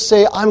leads him to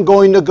say, I'm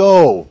going to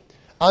go.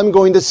 I'm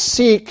going to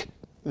seek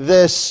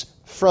this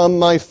from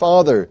my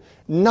Father.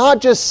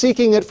 Not just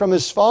seeking it from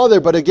his Father,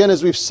 but again,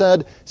 as we've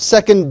said,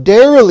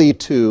 secondarily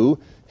to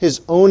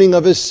his owning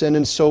of his sin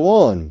and so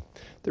on.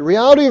 The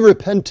reality of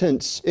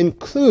repentance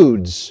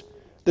includes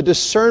the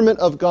discernment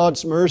of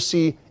God's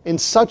mercy in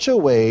such a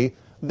way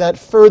that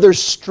further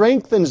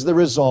strengthens the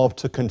resolve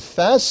to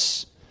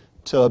confess,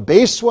 to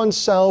abase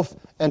oneself,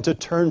 and to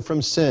turn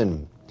from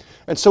sin.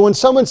 And so when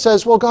someone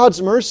says, well,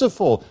 God's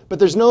merciful, but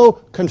there's no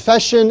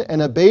confession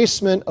and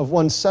abasement of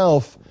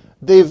oneself,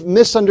 they've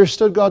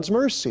misunderstood God's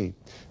mercy.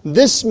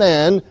 This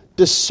man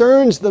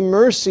discerns the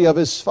mercy of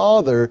his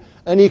Father,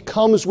 and he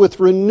comes with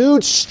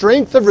renewed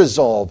strength of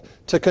resolve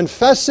to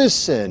confess his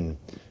sin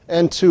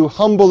and to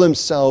humble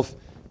himself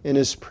in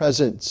his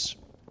presence.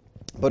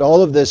 But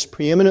all of this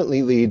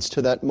preeminently leads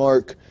to that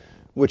mark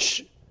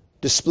which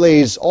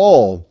displays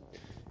all.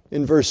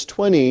 In verse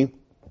 20,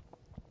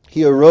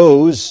 he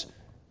arose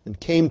and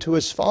came to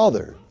his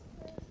Father.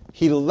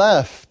 He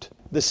left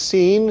the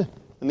scene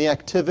and the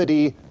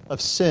activity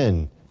of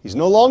sin. He's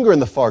no longer in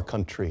the far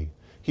country.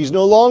 He's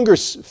no longer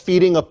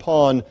feeding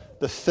upon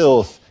the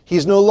filth.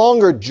 He's no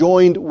longer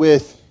joined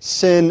with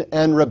sin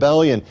and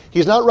rebellion.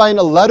 He's not writing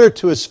a letter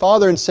to his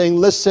Father and saying,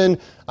 listen,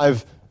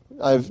 I've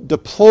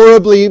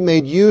deplorably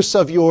made use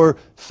of your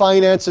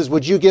finances.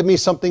 Would you give me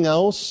something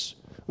else?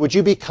 Would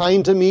you be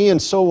kind to me?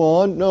 And so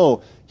on.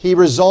 No, he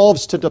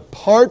resolves to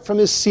depart from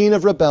his scene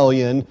of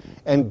rebellion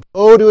and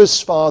go to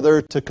his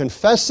Father to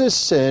confess his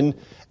sin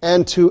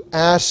and to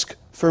ask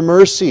for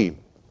mercy.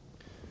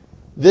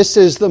 This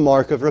is the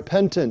mark of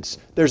repentance.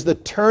 There's the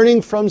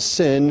turning from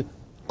sin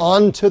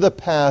onto the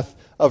path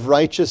of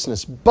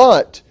righteousness.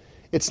 But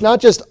it's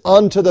not just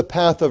onto the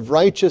path of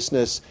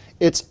righteousness,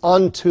 it's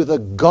onto the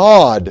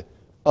God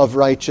of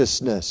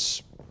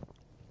righteousness.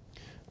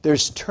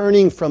 There's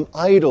turning from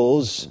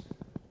idols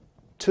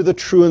to the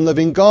true and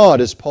living God,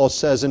 as Paul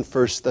says in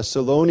 1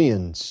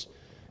 Thessalonians.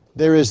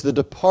 There is the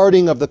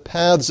departing of the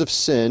paths of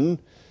sin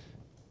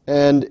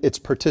and its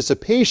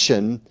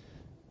participation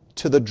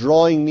to the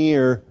drawing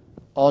near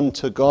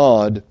unto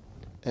God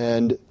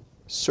and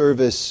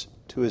service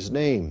to his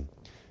name.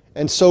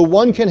 And so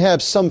one can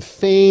have some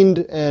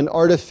feigned and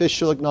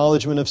artificial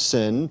acknowledgement of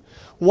sin.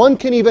 One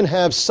can even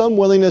have some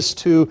willingness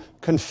to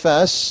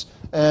confess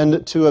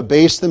and to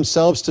abase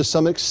themselves to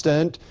some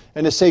extent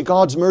and to say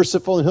God's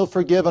merciful and he'll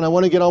forgive and I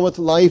want to get on with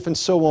life and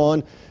so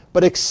on.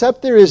 But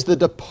except there is the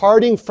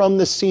departing from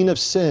the scene of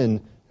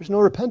sin, there's no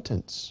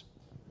repentance.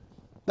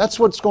 That's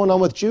what's going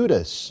on with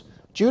Judas.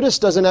 Judas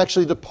doesn't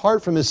actually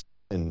depart from his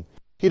sin.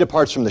 He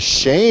departs from the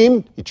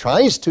shame. He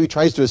tries to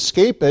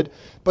escape it,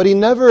 but he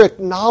never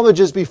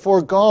acknowledges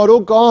before God, oh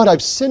God,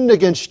 I've sinned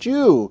against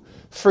you.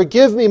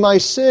 Forgive me my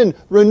sin.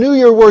 Renew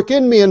your work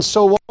in me, and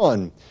so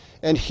on.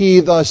 And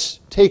he thus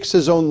takes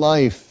his own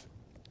life.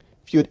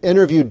 If you had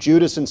interviewed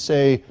Judas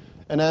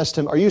and asked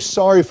him, are you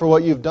sorry for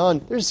what you've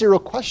done? There's zero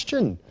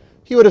question.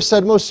 He would have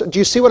said, do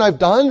you see what I've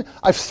done?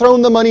 I've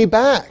thrown the money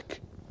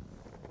back.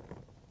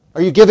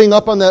 Are you giving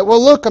up on that?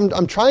 Well, look,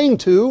 I'm trying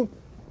to.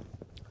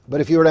 But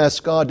if you were to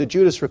ask God, did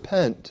Judas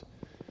repent?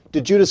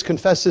 Did Judas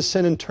confess his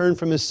sin and turn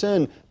from his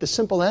sin? The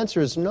simple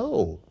answer is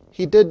no,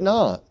 he did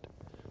not.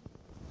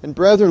 And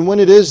brethren,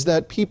 when it is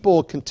that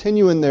people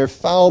continue in their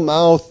foul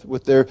mouth,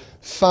 with their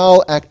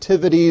foul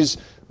activities,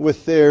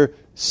 with their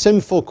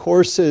sinful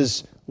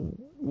courses,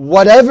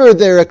 whatever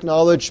their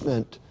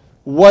acknowledgement,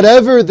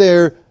 whatever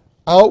their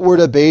outward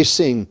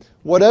abasing,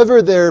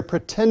 whatever their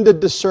pretended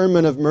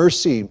discernment of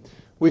mercy,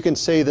 we can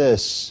say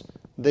this: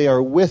 they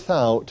are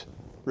without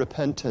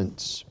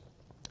repentance.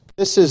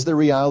 This is the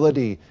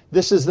reality.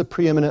 This is the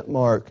preeminent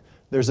mark.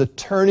 There's a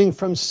turning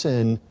from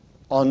sin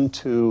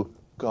unto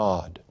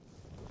God.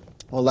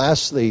 Well,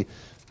 lastly,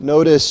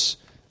 notice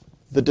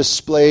the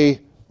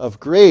display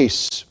of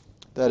grace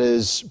that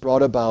is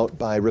brought about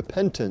by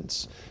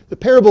repentance. The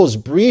parable is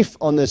brief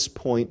on this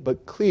point,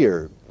 but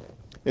clear.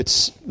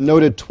 It's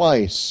noted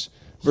twice.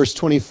 Verse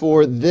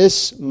 24,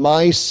 this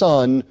my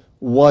son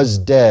was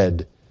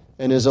dead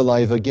and is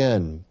alive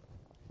again.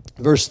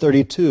 Verse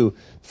 32,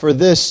 for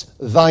this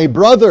thy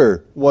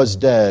brother was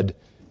dead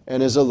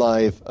and is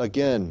alive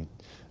again.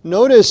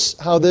 Notice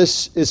how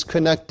this is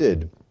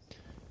connected.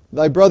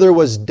 Thy brother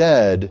was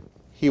dead,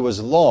 he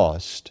was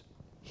lost.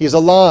 He's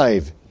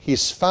alive,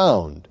 he's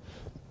found.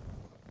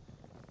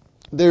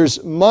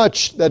 There's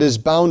much that is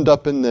bound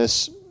up in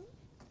this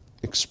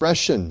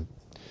expression.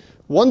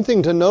 One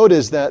thing to note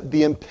is that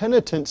the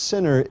impenitent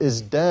sinner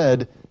is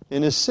dead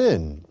in his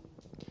sin.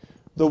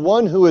 The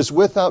one who is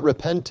without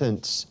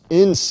repentance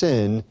in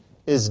sin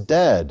is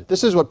dead.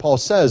 This is what Paul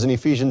says in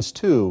Ephesians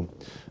 2,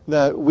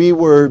 that we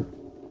were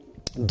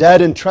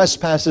dead in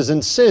trespasses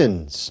and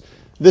sins.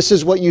 This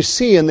is what you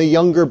see in the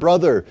younger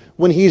brother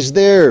when he's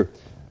there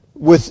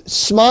with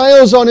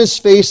smiles on his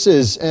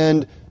faces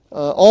and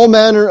all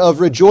manner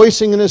of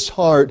rejoicing in his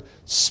heart,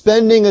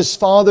 spending his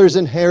father's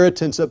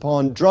inheritance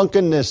upon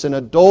drunkenness and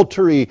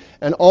adultery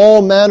and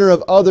all manner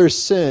of other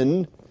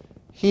sin.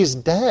 He's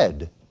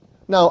dead.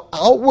 Now,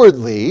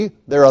 outwardly,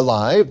 they're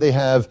alive. They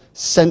have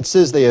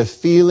senses, they have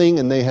feeling,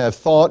 and they have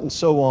thought, and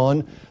so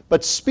on.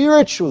 But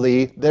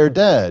spiritually, they're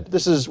dead.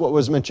 This is what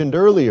was mentioned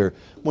earlier.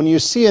 When you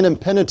see an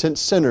impenitent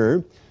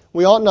sinner,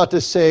 we ought not to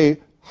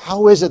say,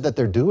 how is it that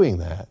they're doing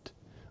that?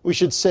 We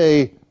should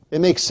say, it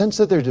makes sense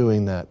that they're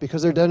doing that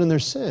because they're dead in their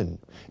sin.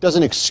 It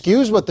doesn't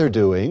excuse what they're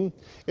doing.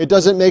 It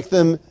doesn't make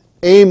them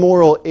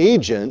amoral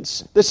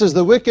agents. This is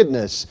the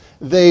wickedness.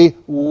 They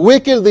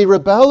wickedly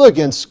rebel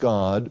against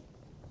God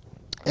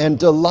and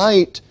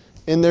delight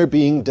in their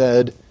being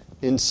dead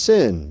in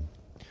sin.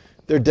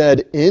 They're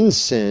dead in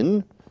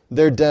sin.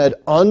 They're dead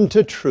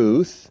unto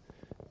truth.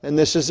 And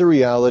this is the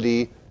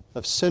reality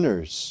of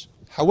sinners.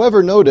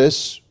 However,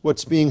 notice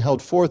what's being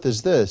held forth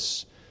is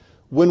this.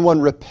 When one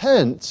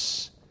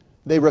repents,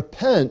 they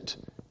repent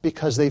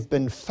because they've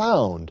been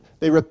found.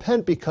 They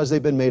repent because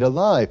they've been made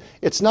alive.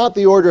 It's not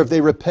the order of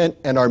they repent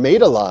and are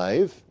made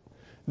alive.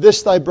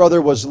 This thy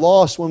brother was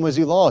lost. When was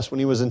he lost? When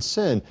he was in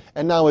sin.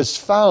 And now is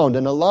found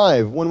and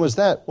alive. When was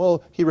that?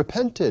 Well, he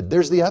repented.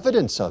 There's the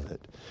evidence of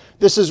it.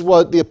 This is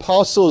what the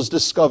apostles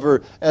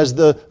discover as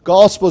the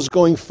gospel is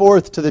going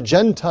forth to the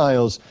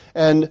Gentiles.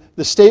 And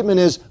the statement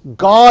is,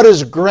 God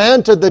has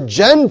granted the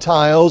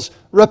Gentiles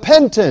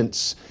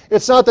repentance.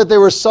 It's not that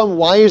there was some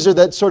wiser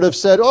that sort of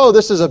said, oh,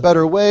 this is a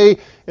better way.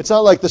 It's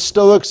not like the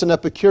Stoics and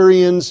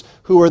Epicureans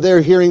who were there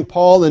hearing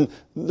Paul, and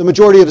the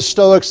majority of the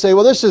Stoics say,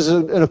 well, this is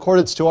in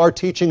accordance to our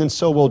teaching, and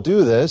so we'll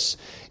do this.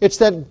 It's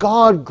that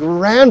God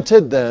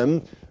granted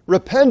them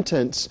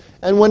repentance.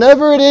 And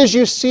whenever it is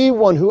you see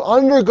one who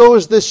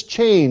undergoes this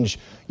change,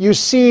 you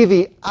see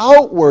the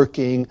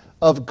outworking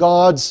of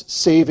God's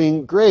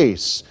saving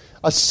grace.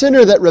 A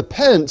sinner that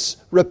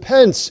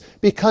repents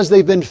because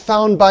they've been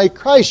found by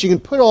Christ. You can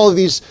put all of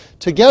these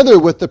together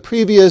with the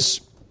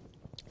previous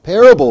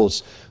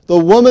parables. The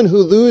woman who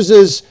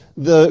loses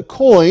the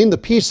coin, the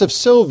piece of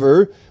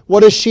silver,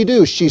 what does she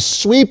do? She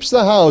sweeps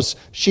the house.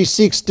 She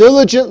seeks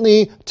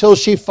diligently till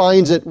she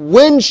finds it.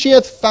 When she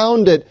hath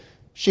found it,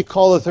 she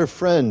calleth her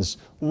friends.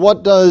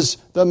 What does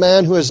the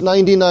man who has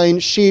 99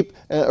 sheep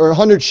or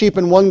 100 sheep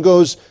and one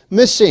goes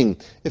missing?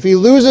 If he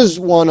loses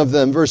one of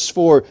them, verse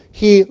 4,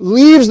 he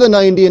leaves the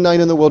 99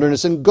 in the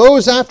wilderness and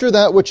goes after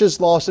that which is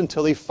lost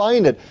until he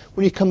find it.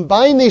 When you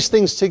combine these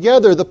things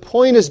together, the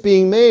point is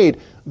being made.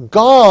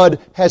 God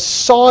has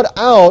sought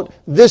out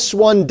this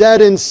one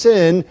dead in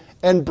sin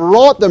and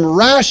brought them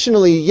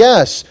rationally,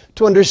 yes,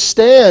 to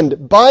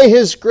understand by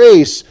His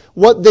grace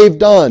what they've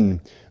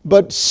done.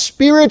 But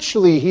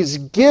spiritually, He's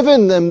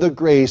given them the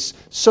grace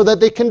so that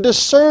they can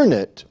discern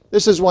it.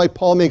 This is why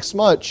Paul makes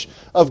much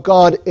of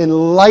God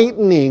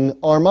enlightening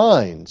our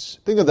minds.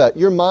 Think of that.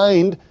 Your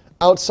mind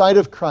outside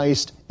of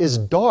Christ is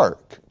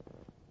dark.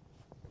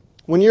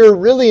 When you're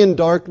really in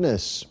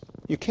darkness,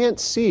 you can't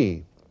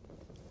see.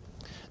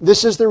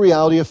 This is the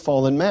reality of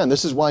fallen man.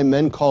 This is why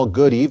men call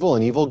good evil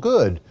and evil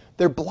good.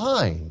 They're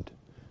blind.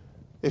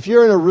 If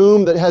you're in a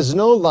room that has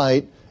no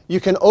light, you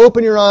can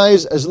open your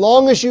eyes as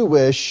long as you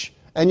wish,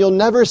 and you'll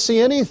never see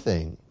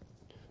anything.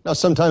 Now,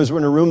 sometimes we're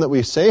in a room that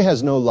we say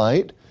has no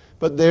light,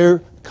 but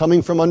there,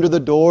 coming from under the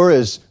door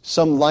is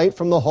some light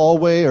from the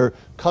hallway, or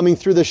coming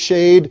through the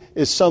shade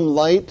is some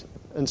light,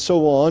 and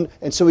so on.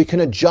 And so we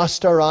can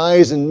adjust our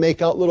eyes and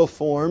make out little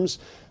forms.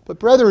 But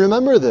brethren,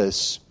 remember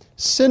this.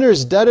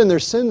 Sinners dead in their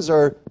sins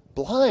are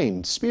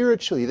blind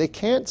spiritually. They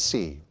can't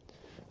see.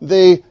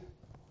 They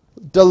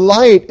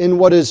delight in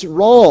what is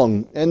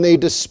wrong, and they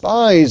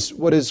despise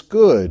what is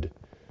good.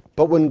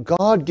 But when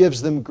God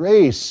gives them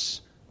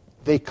grace,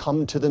 they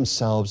come to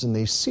themselves and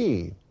they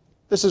see.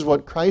 This is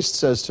what Christ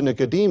says to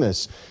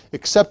Nicodemus.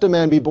 Except a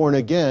man be born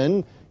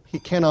again, he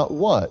cannot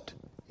what?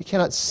 He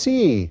cannot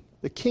see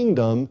the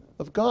kingdom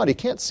of God. He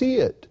can't see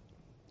it.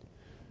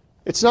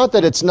 It's not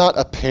that it's not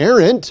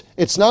apparent.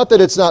 It's not that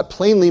it's not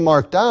plainly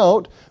marked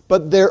out.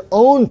 But their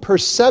own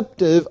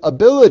perceptive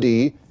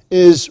ability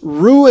is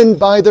ruined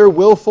by their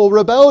willful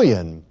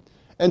rebellion.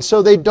 And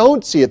so they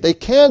don't see it. They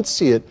can't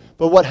see it.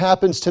 But what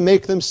happens to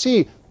make them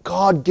see?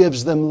 God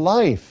gives them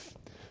life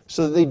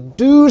so that they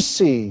do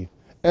see.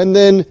 And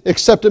then,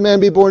 except a man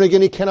be born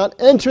again, he cannot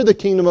enter the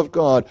kingdom of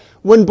God.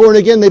 When born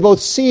again, they both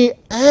see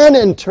and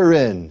enter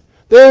in.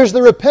 There's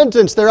the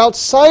repentance. They're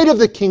outside of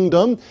the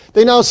kingdom.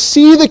 They now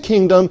see the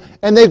kingdom,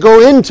 and they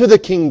go into the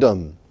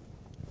kingdom.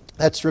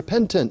 That's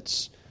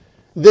repentance.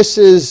 This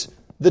is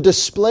the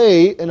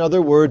display, in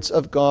other words,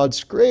 of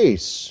God's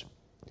grace.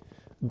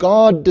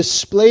 God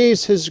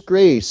displays His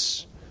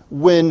grace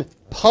when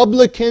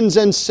publicans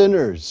and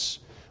sinners,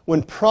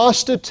 when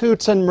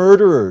prostitutes and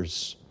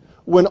murderers,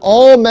 when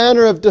all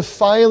manner of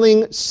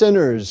defiling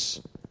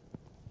sinners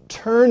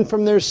turn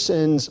from their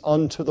sins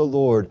unto the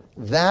Lord.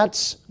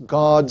 That's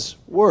God's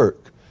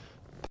work.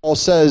 Paul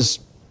says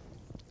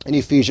in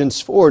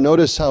Ephesians 4.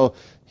 Notice how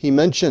he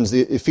mentions,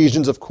 the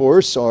Ephesians, of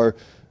course, are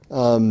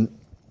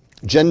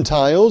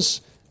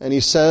Gentiles, and he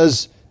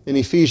says in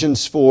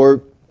Ephesians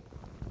 4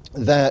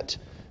 that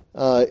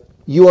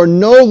you are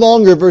no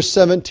longer, verse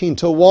 17,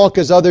 to walk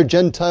as other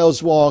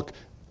Gentiles walk.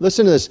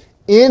 Listen to this.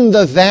 In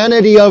the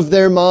vanity of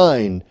their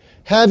mind,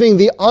 having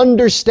the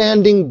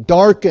understanding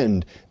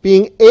darkened,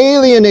 being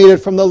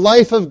alienated from the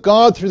life of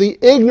God through the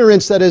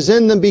ignorance that is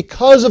in them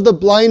because of the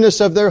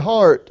blindness of their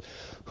heart,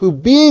 who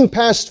being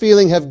past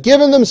feeling have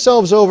given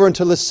themselves over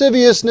unto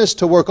lasciviousness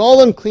to work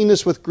all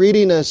uncleanness with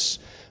greediness,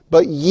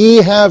 but ye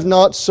have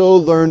not so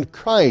learned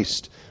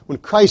Christ. When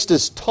Christ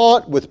is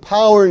taught with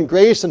power and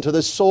grace unto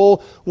the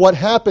soul, what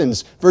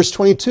happens? Verse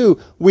 22,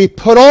 we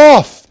put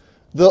off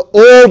the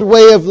old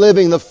way of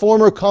living, the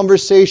former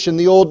conversation,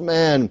 the old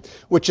man,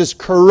 which is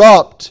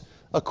corrupt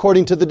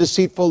according to the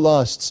deceitful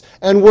lusts,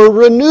 and were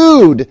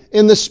renewed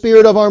in the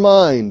spirit of our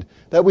mind,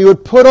 that we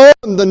would put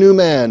on the new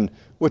man,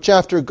 which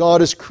after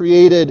God is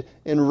created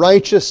in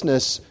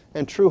righteousness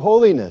and true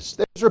holiness.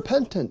 There's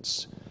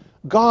repentance.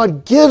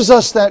 God gives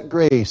us that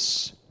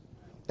grace,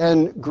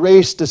 and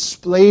grace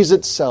displays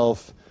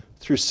itself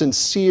through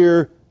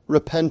sincere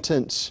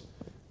repentance.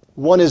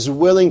 One is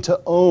willing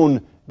to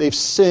own they've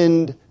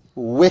sinned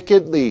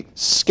wickedly,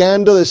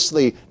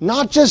 scandalously,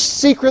 not just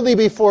secretly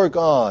before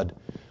God,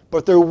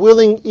 but they're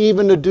willing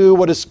even to do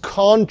what is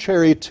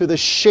contrary to the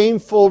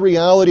shameful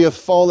reality of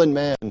fallen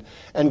man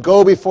and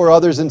go before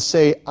others and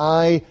say,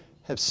 I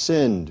have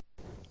sinned.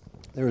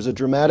 There was a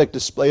dramatic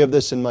display of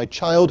this in my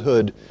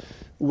childhood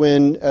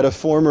when at a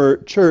former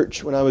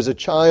church, when I was a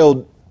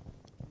child,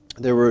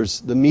 there was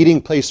the meeting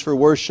place for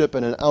worship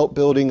and an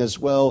outbuilding as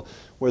well,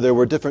 where there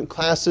were different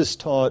classes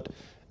taught,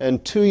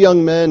 and two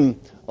young men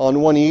on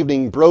one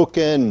evening broke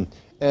in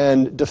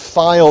and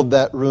defiled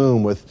that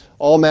room with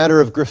all manner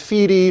of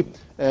graffiti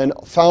and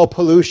foul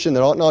pollution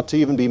that ought not to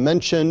even be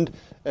mentioned,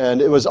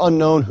 and it was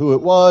unknown who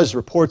it was,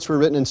 reports were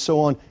written and so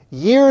on.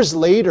 Years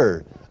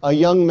later, a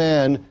young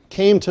man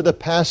came to the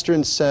pastor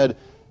and said,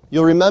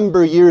 you'll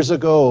remember years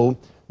ago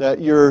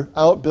that your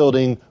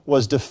outbuilding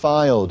was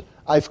defiled.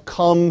 I've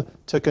come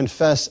to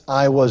confess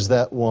I was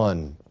that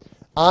one.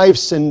 I've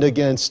sinned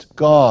against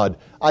God.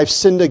 I've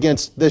sinned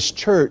against this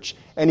church.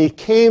 And he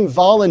came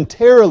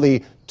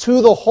voluntarily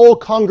to the whole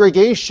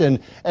congregation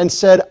and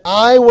said,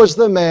 I was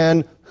the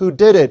man who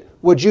did it.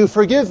 Would you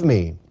forgive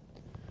me?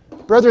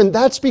 Brethren,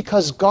 that's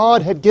because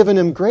God had given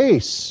him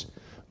grace.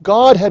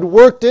 God had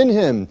worked in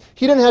him.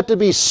 He didn't have to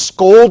be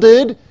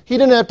scolded. He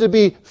didn't have to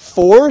be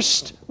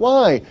forced.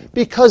 Why?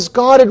 Because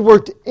God had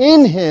worked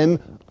in him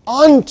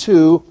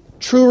unto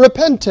true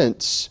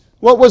repentance.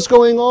 What was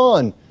going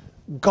on?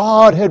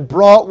 God had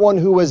brought one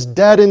who was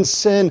dead in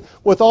sin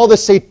with all the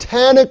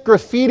satanic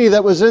graffiti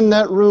that was in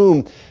that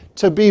room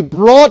to be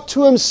brought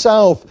to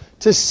himself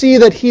to see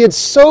that he had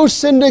so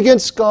sinned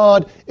against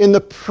God in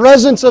the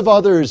presence of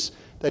others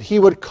that he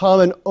would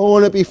come and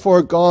own it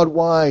before God.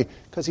 Why?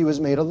 Because he was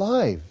made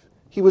alive.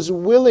 He was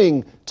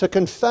willing to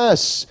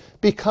confess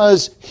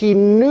because he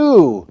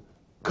knew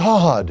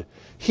God.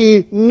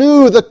 He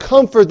knew the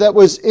comfort that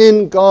was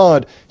in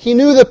God. He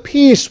knew the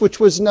peace which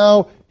was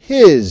now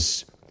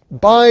his.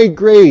 By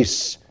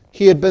grace,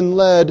 he had been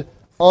led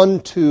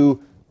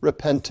unto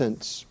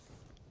repentance.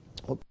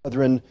 Well,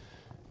 brethren,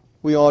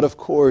 we ought, of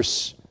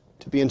course,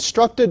 to be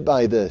instructed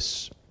by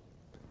this.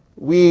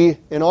 We,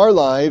 in our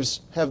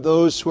lives, have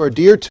those who are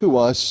dear to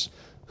us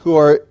who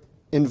are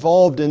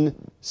involved in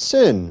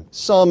sin.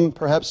 Some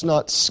perhaps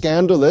not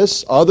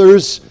scandalous,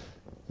 others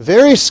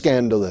very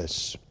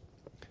scandalous.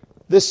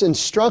 This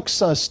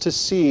instructs us to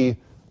see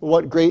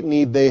what great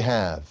need they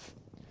have.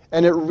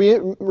 And it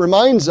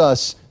reminds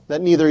us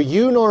that neither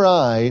you nor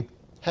I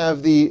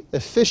have the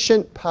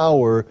efficient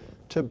power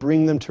to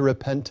bring them to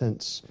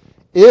repentance.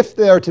 If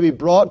they are to be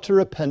brought to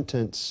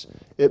repentance,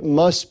 it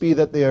must be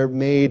that they are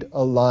made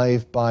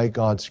alive by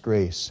God's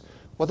grace.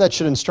 What that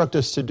should instruct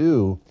us to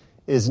do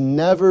is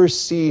never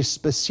cease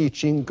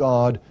beseeching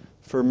God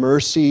for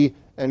mercy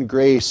and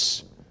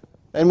grace.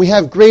 And we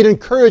have great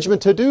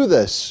encouragement to do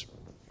this.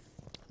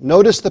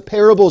 Notice the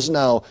parables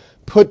now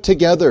put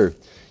together.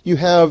 You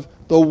have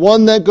the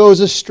one that goes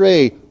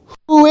astray.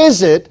 Who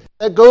is it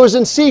that goes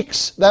and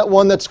seeks that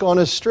one that's gone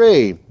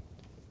astray?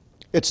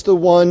 It's the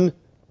one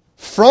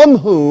from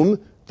whom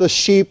the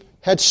sheep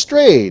had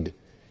strayed.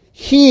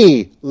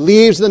 He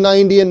leaves the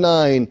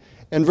 99,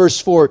 and verse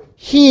 4,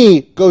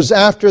 he goes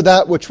after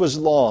that which was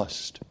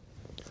lost.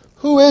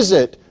 Who is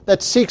it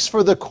that seeks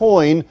for the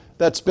coin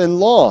that's been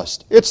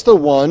lost? It's the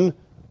one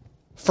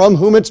from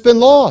whom it's been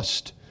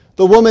lost.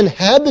 The woman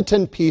had the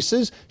 10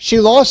 pieces. She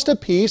lost a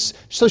piece,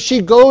 so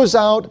she goes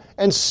out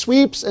and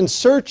sweeps and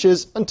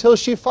searches until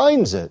she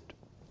finds it.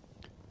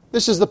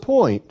 This is the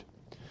point.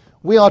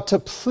 We ought to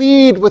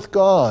plead with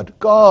God.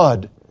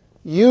 God,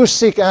 you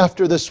seek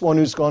after this one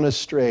who's gone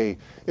astray.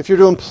 If you're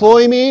to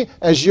employ me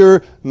as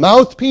your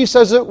mouthpiece,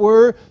 as it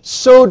were,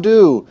 so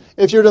do.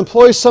 If you're to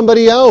employ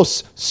somebody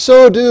else,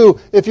 so do.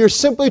 If you're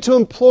simply to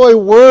employ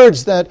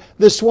words that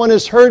this one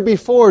has heard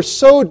before,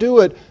 so do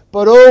it.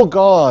 But, oh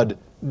God,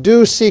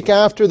 do seek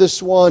after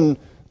this one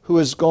who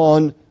has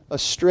gone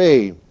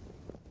astray.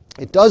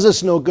 It does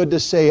us no good to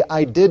say,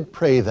 I did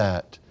pray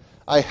that.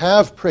 I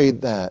have prayed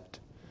that.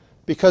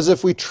 Because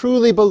if we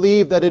truly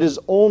believe that it is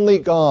only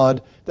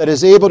God that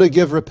is able to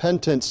give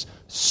repentance,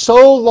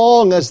 so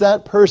long as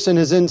that person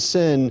is in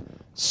sin,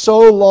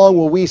 so long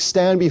will we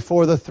stand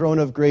before the throne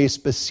of grace,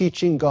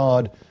 beseeching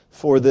God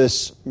for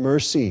this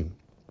mercy.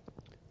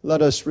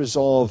 Let us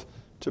resolve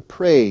to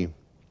pray.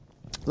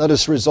 Let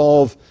us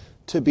resolve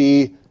to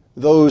be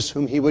those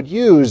whom He would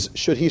use,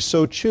 should He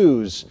so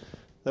choose,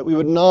 that we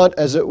would not,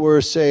 as it were,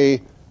 say,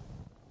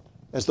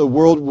 as the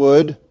world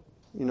would,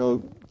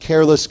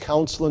 careless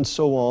counsel and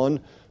so on,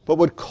 but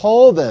would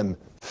call them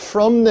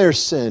from their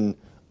sin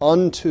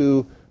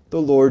unto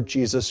the Lord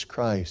Jesus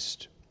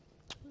Christ.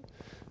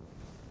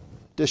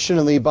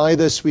 Additionally, by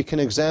this we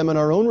can examine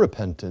our own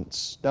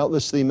repentance.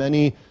 Doubtlessly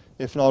many,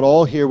 if not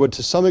all here, would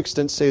to some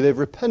extent say they've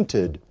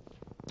repented.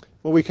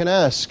 Well, we can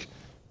ask,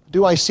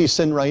 do I see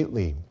sin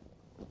rightly?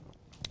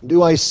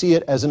 Do I see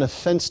it as an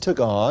offense to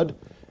God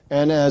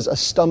and as a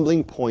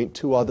stumbling point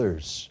to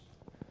others?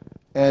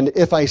 And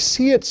if I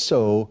see it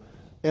so,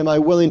 am I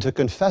willing to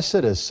confess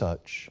it as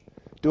such?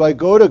 Do I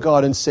go to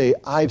God and say,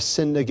 I've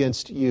sinned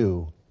against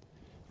you?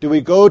 Do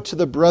we go to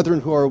the brethren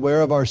who are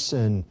aware of our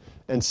sin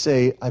and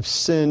say, I've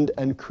sinned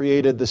and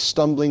created the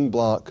stumbling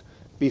block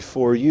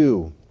before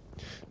you?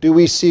 Do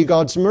we see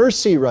God's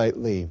mercy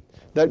rightly?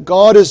 That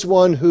God is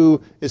one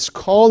who is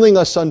calling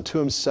us unto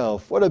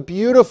Himself. What a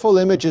beautiful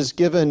image is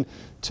given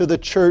to the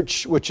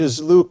church which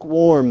is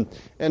lukewarm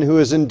and who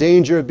is in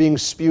danger of being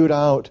spewed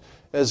out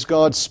as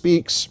God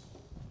speaks.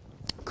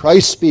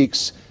 Christ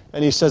speaks,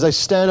 and He says, I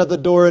stand at the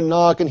door and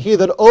knock, and he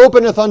that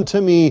openeth unto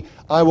me,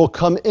 I will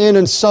come in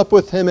and sup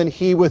with him and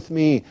he with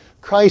me.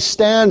 Christ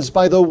stands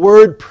by the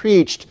word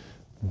preached,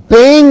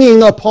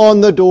 banging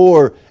upon the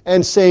door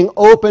and saying,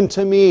 open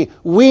to me.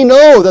 We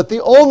know that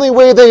the only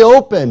way they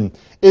open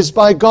is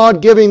by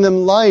God giving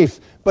them life,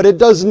 but it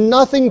does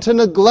nothing to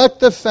neglect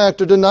the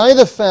fact or deny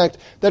the fact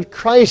that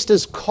Christ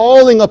is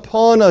calling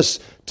upon us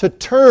to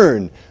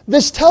turn.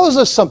 This tells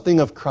us something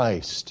of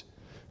Christ.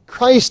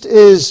 Christ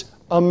is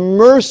a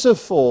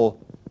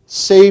merciful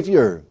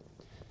Savior.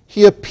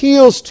 He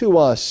appeals to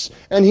us,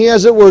 and He,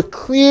 as it were,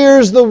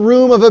 clears the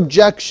room of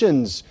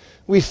objections.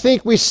 We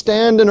think we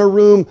stand in a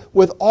room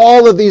with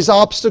all of these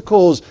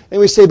obstacles,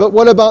 and we say, but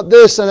what about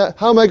this, and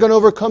how am I going to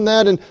overcome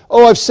that, and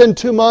I've sinned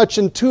too much,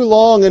 and too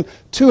long, and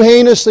too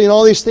heinously, and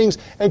all these things.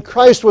 And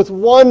Christ, with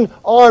one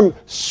arm,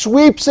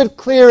 sweeps it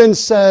clear and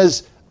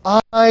says,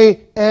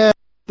 I am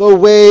the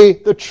way,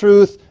 the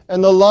truth,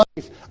 and the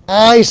life.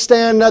 I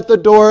stand at the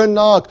door and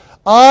knock.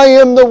 I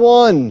am the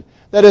one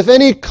that if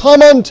any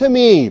come unto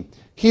me,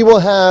 he will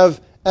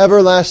have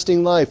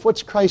everlasting life.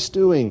 What's Christ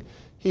doing?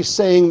 He's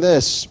saying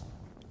this,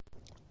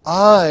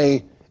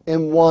 I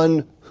am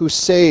one who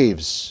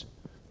saves.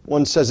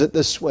 One says it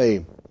this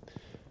way,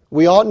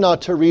 we ought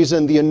not to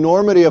reason the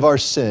enormity of our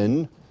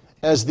sin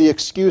as the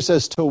excuse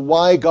as to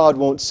why God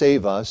won't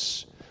save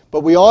us,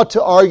 but we ought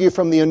to argue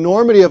from the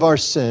enormity of our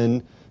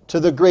sin to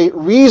the great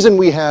reason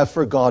we have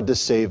for God to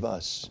save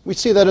us. We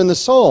see that in the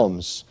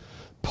Psalms.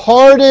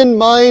 Pardon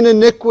mine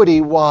iniquity.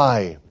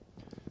 Why?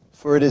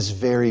 For it is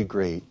very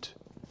great.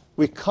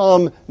 We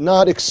come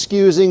not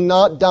excusing,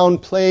 not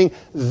downplaying.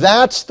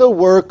 That's the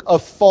work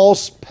of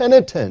false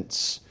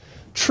penitence.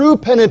 True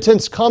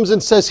penitence comes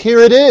and says, here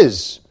it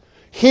is.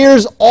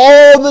 Here's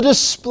all the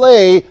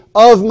display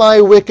of my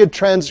wicked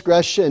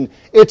transgression.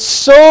 It's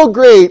so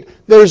great,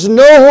 there's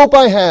no hope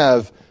I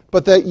have,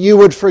 but that you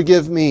would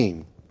forgive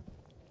me.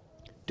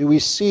 Do we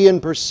see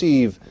and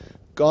perceive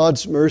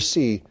God's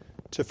mercy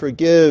to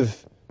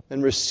forgive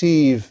and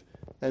receive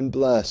and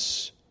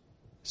bless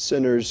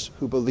sinners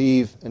who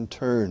believe and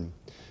turn?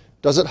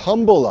 Does it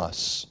humble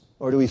us,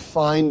 or do we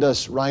find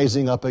us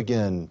rising up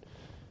again?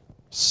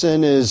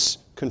 Sin is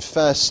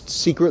confessed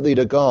secretly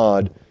to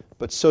God,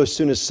 but so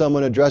soon as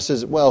someone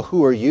addresses, well,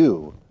 who are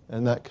you?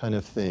 And that kind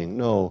of thing.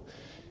 No.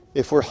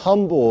 If we're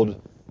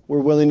humbled, we're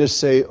willing to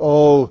say,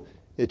 oh,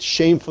 it's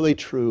shamefully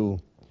true,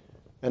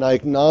 and I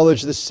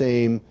acknowledge the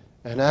same,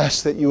 and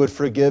ask that you would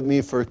forgive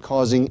me for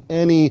causing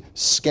any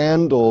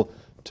scandal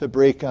to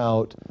break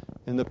out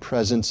in the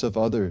presence of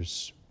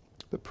others.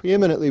 But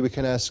preeminently we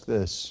can ask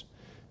this,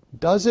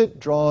 does it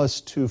draw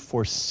us to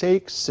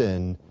forsake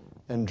sin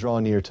and draw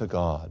near to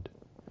God?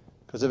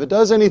 Because if it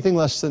does anything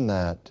less than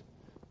that,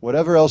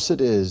 whatever else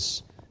it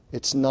is,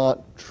 it's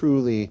not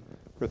truly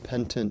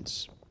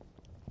repentance.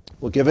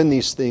 Well, given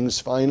these things,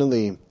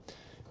 finally,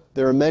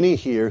 there are many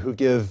here who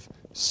give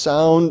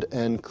sound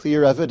and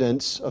clear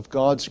evidence of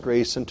God's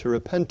grace unto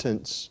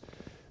repentance.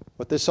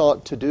 What this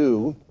ought to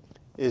do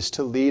is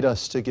to lead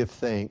us to give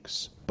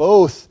thanks.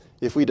 Both,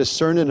 if we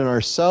discern it in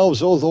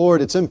ourselves, oh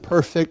Lord, it's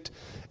imperfect,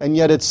 and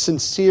yet it's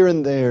sincere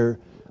in there.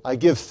 I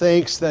give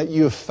thanks that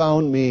you have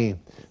found me,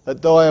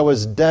 that though I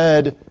was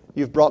dead,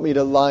 you've brought me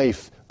to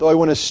life. Though I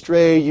went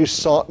astray, you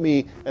sought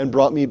me and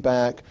brought me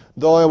back.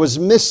 Though I was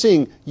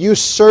missing, you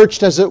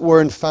searched, as it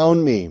were, and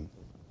found me.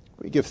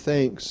 We give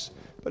thanks.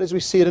 But as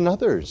we see it in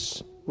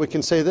others, we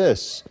can say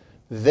this,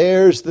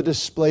 there's the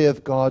display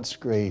of God's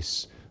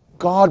grace.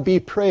 God be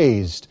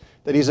praised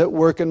that He's at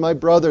work in my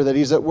brother, that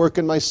He's at work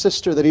in my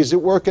sister, that He's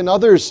at work in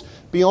others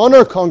beyond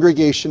our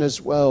congregation as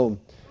well.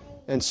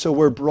 And so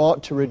we're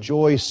brought to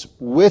rejoice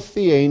with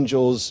the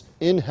angels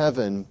in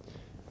heaven,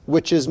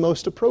 which is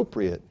most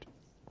appropriate.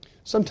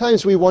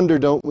 Sometimes we wonder,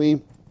 don't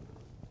we,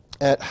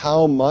 at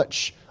how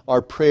much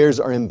our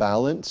prayers are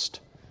imbalanced.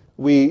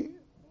 We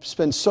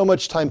spend so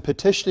much time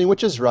petitioning,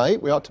 which is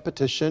right, we ought to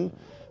petition,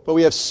 but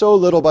we have so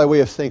little by way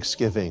of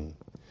thanksgiving.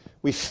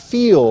 We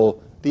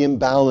feel the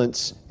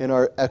imbalance in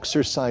our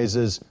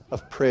exercises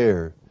of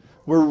prayer.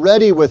 We're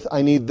ready with,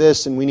 I need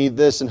this, and we need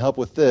this, and help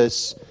with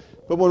this.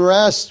 But when we're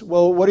asked,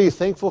 well, what are you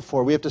thankful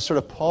for? We have to sort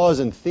of pause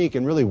and think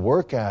and really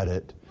work at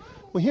it.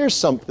 Well, here's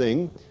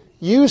something.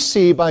 You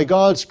see, by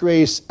God's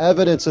grace,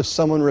 evidence of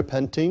someone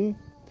repenting.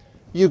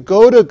 You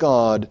go to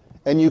God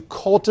and you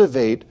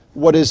cultivate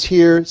what is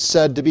here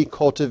said to be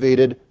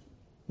cultivated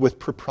with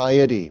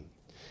propriety.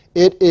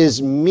 It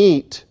is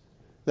meet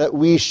that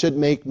we should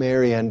make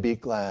merry and be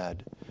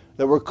glad.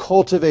 That we're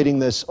cultivating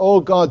this. Oh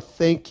God,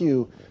 thank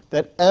you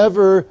that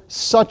ever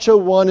such a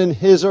one in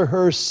his or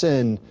her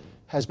sin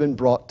has been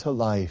brought to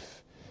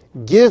life.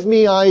 Give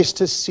me eyes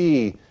to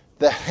see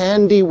the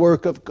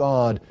handiwork of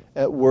God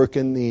at work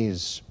in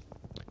these.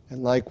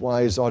 And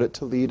likewise ought it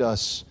to lead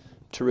us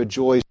to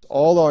rejoice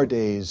all our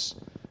days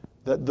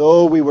that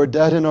though we were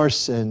dead in our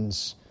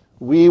sins,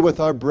 we with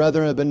our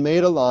brethren have been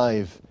made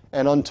alive,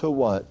 and unto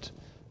what?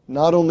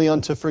 Not only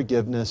unto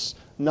forgiveness,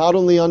 not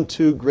only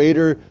unto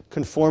greater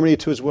conformity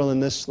to His will in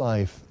this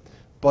life,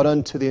 but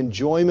unto the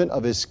enjoyment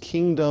of His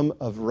kingdom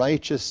of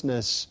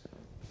righteousness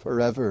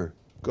forever.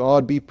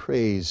 God be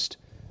praised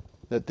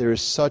that there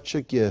is such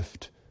a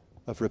gift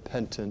of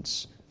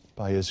repentance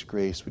by His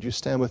grace. Would you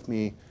stand with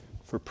me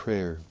for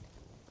prayer?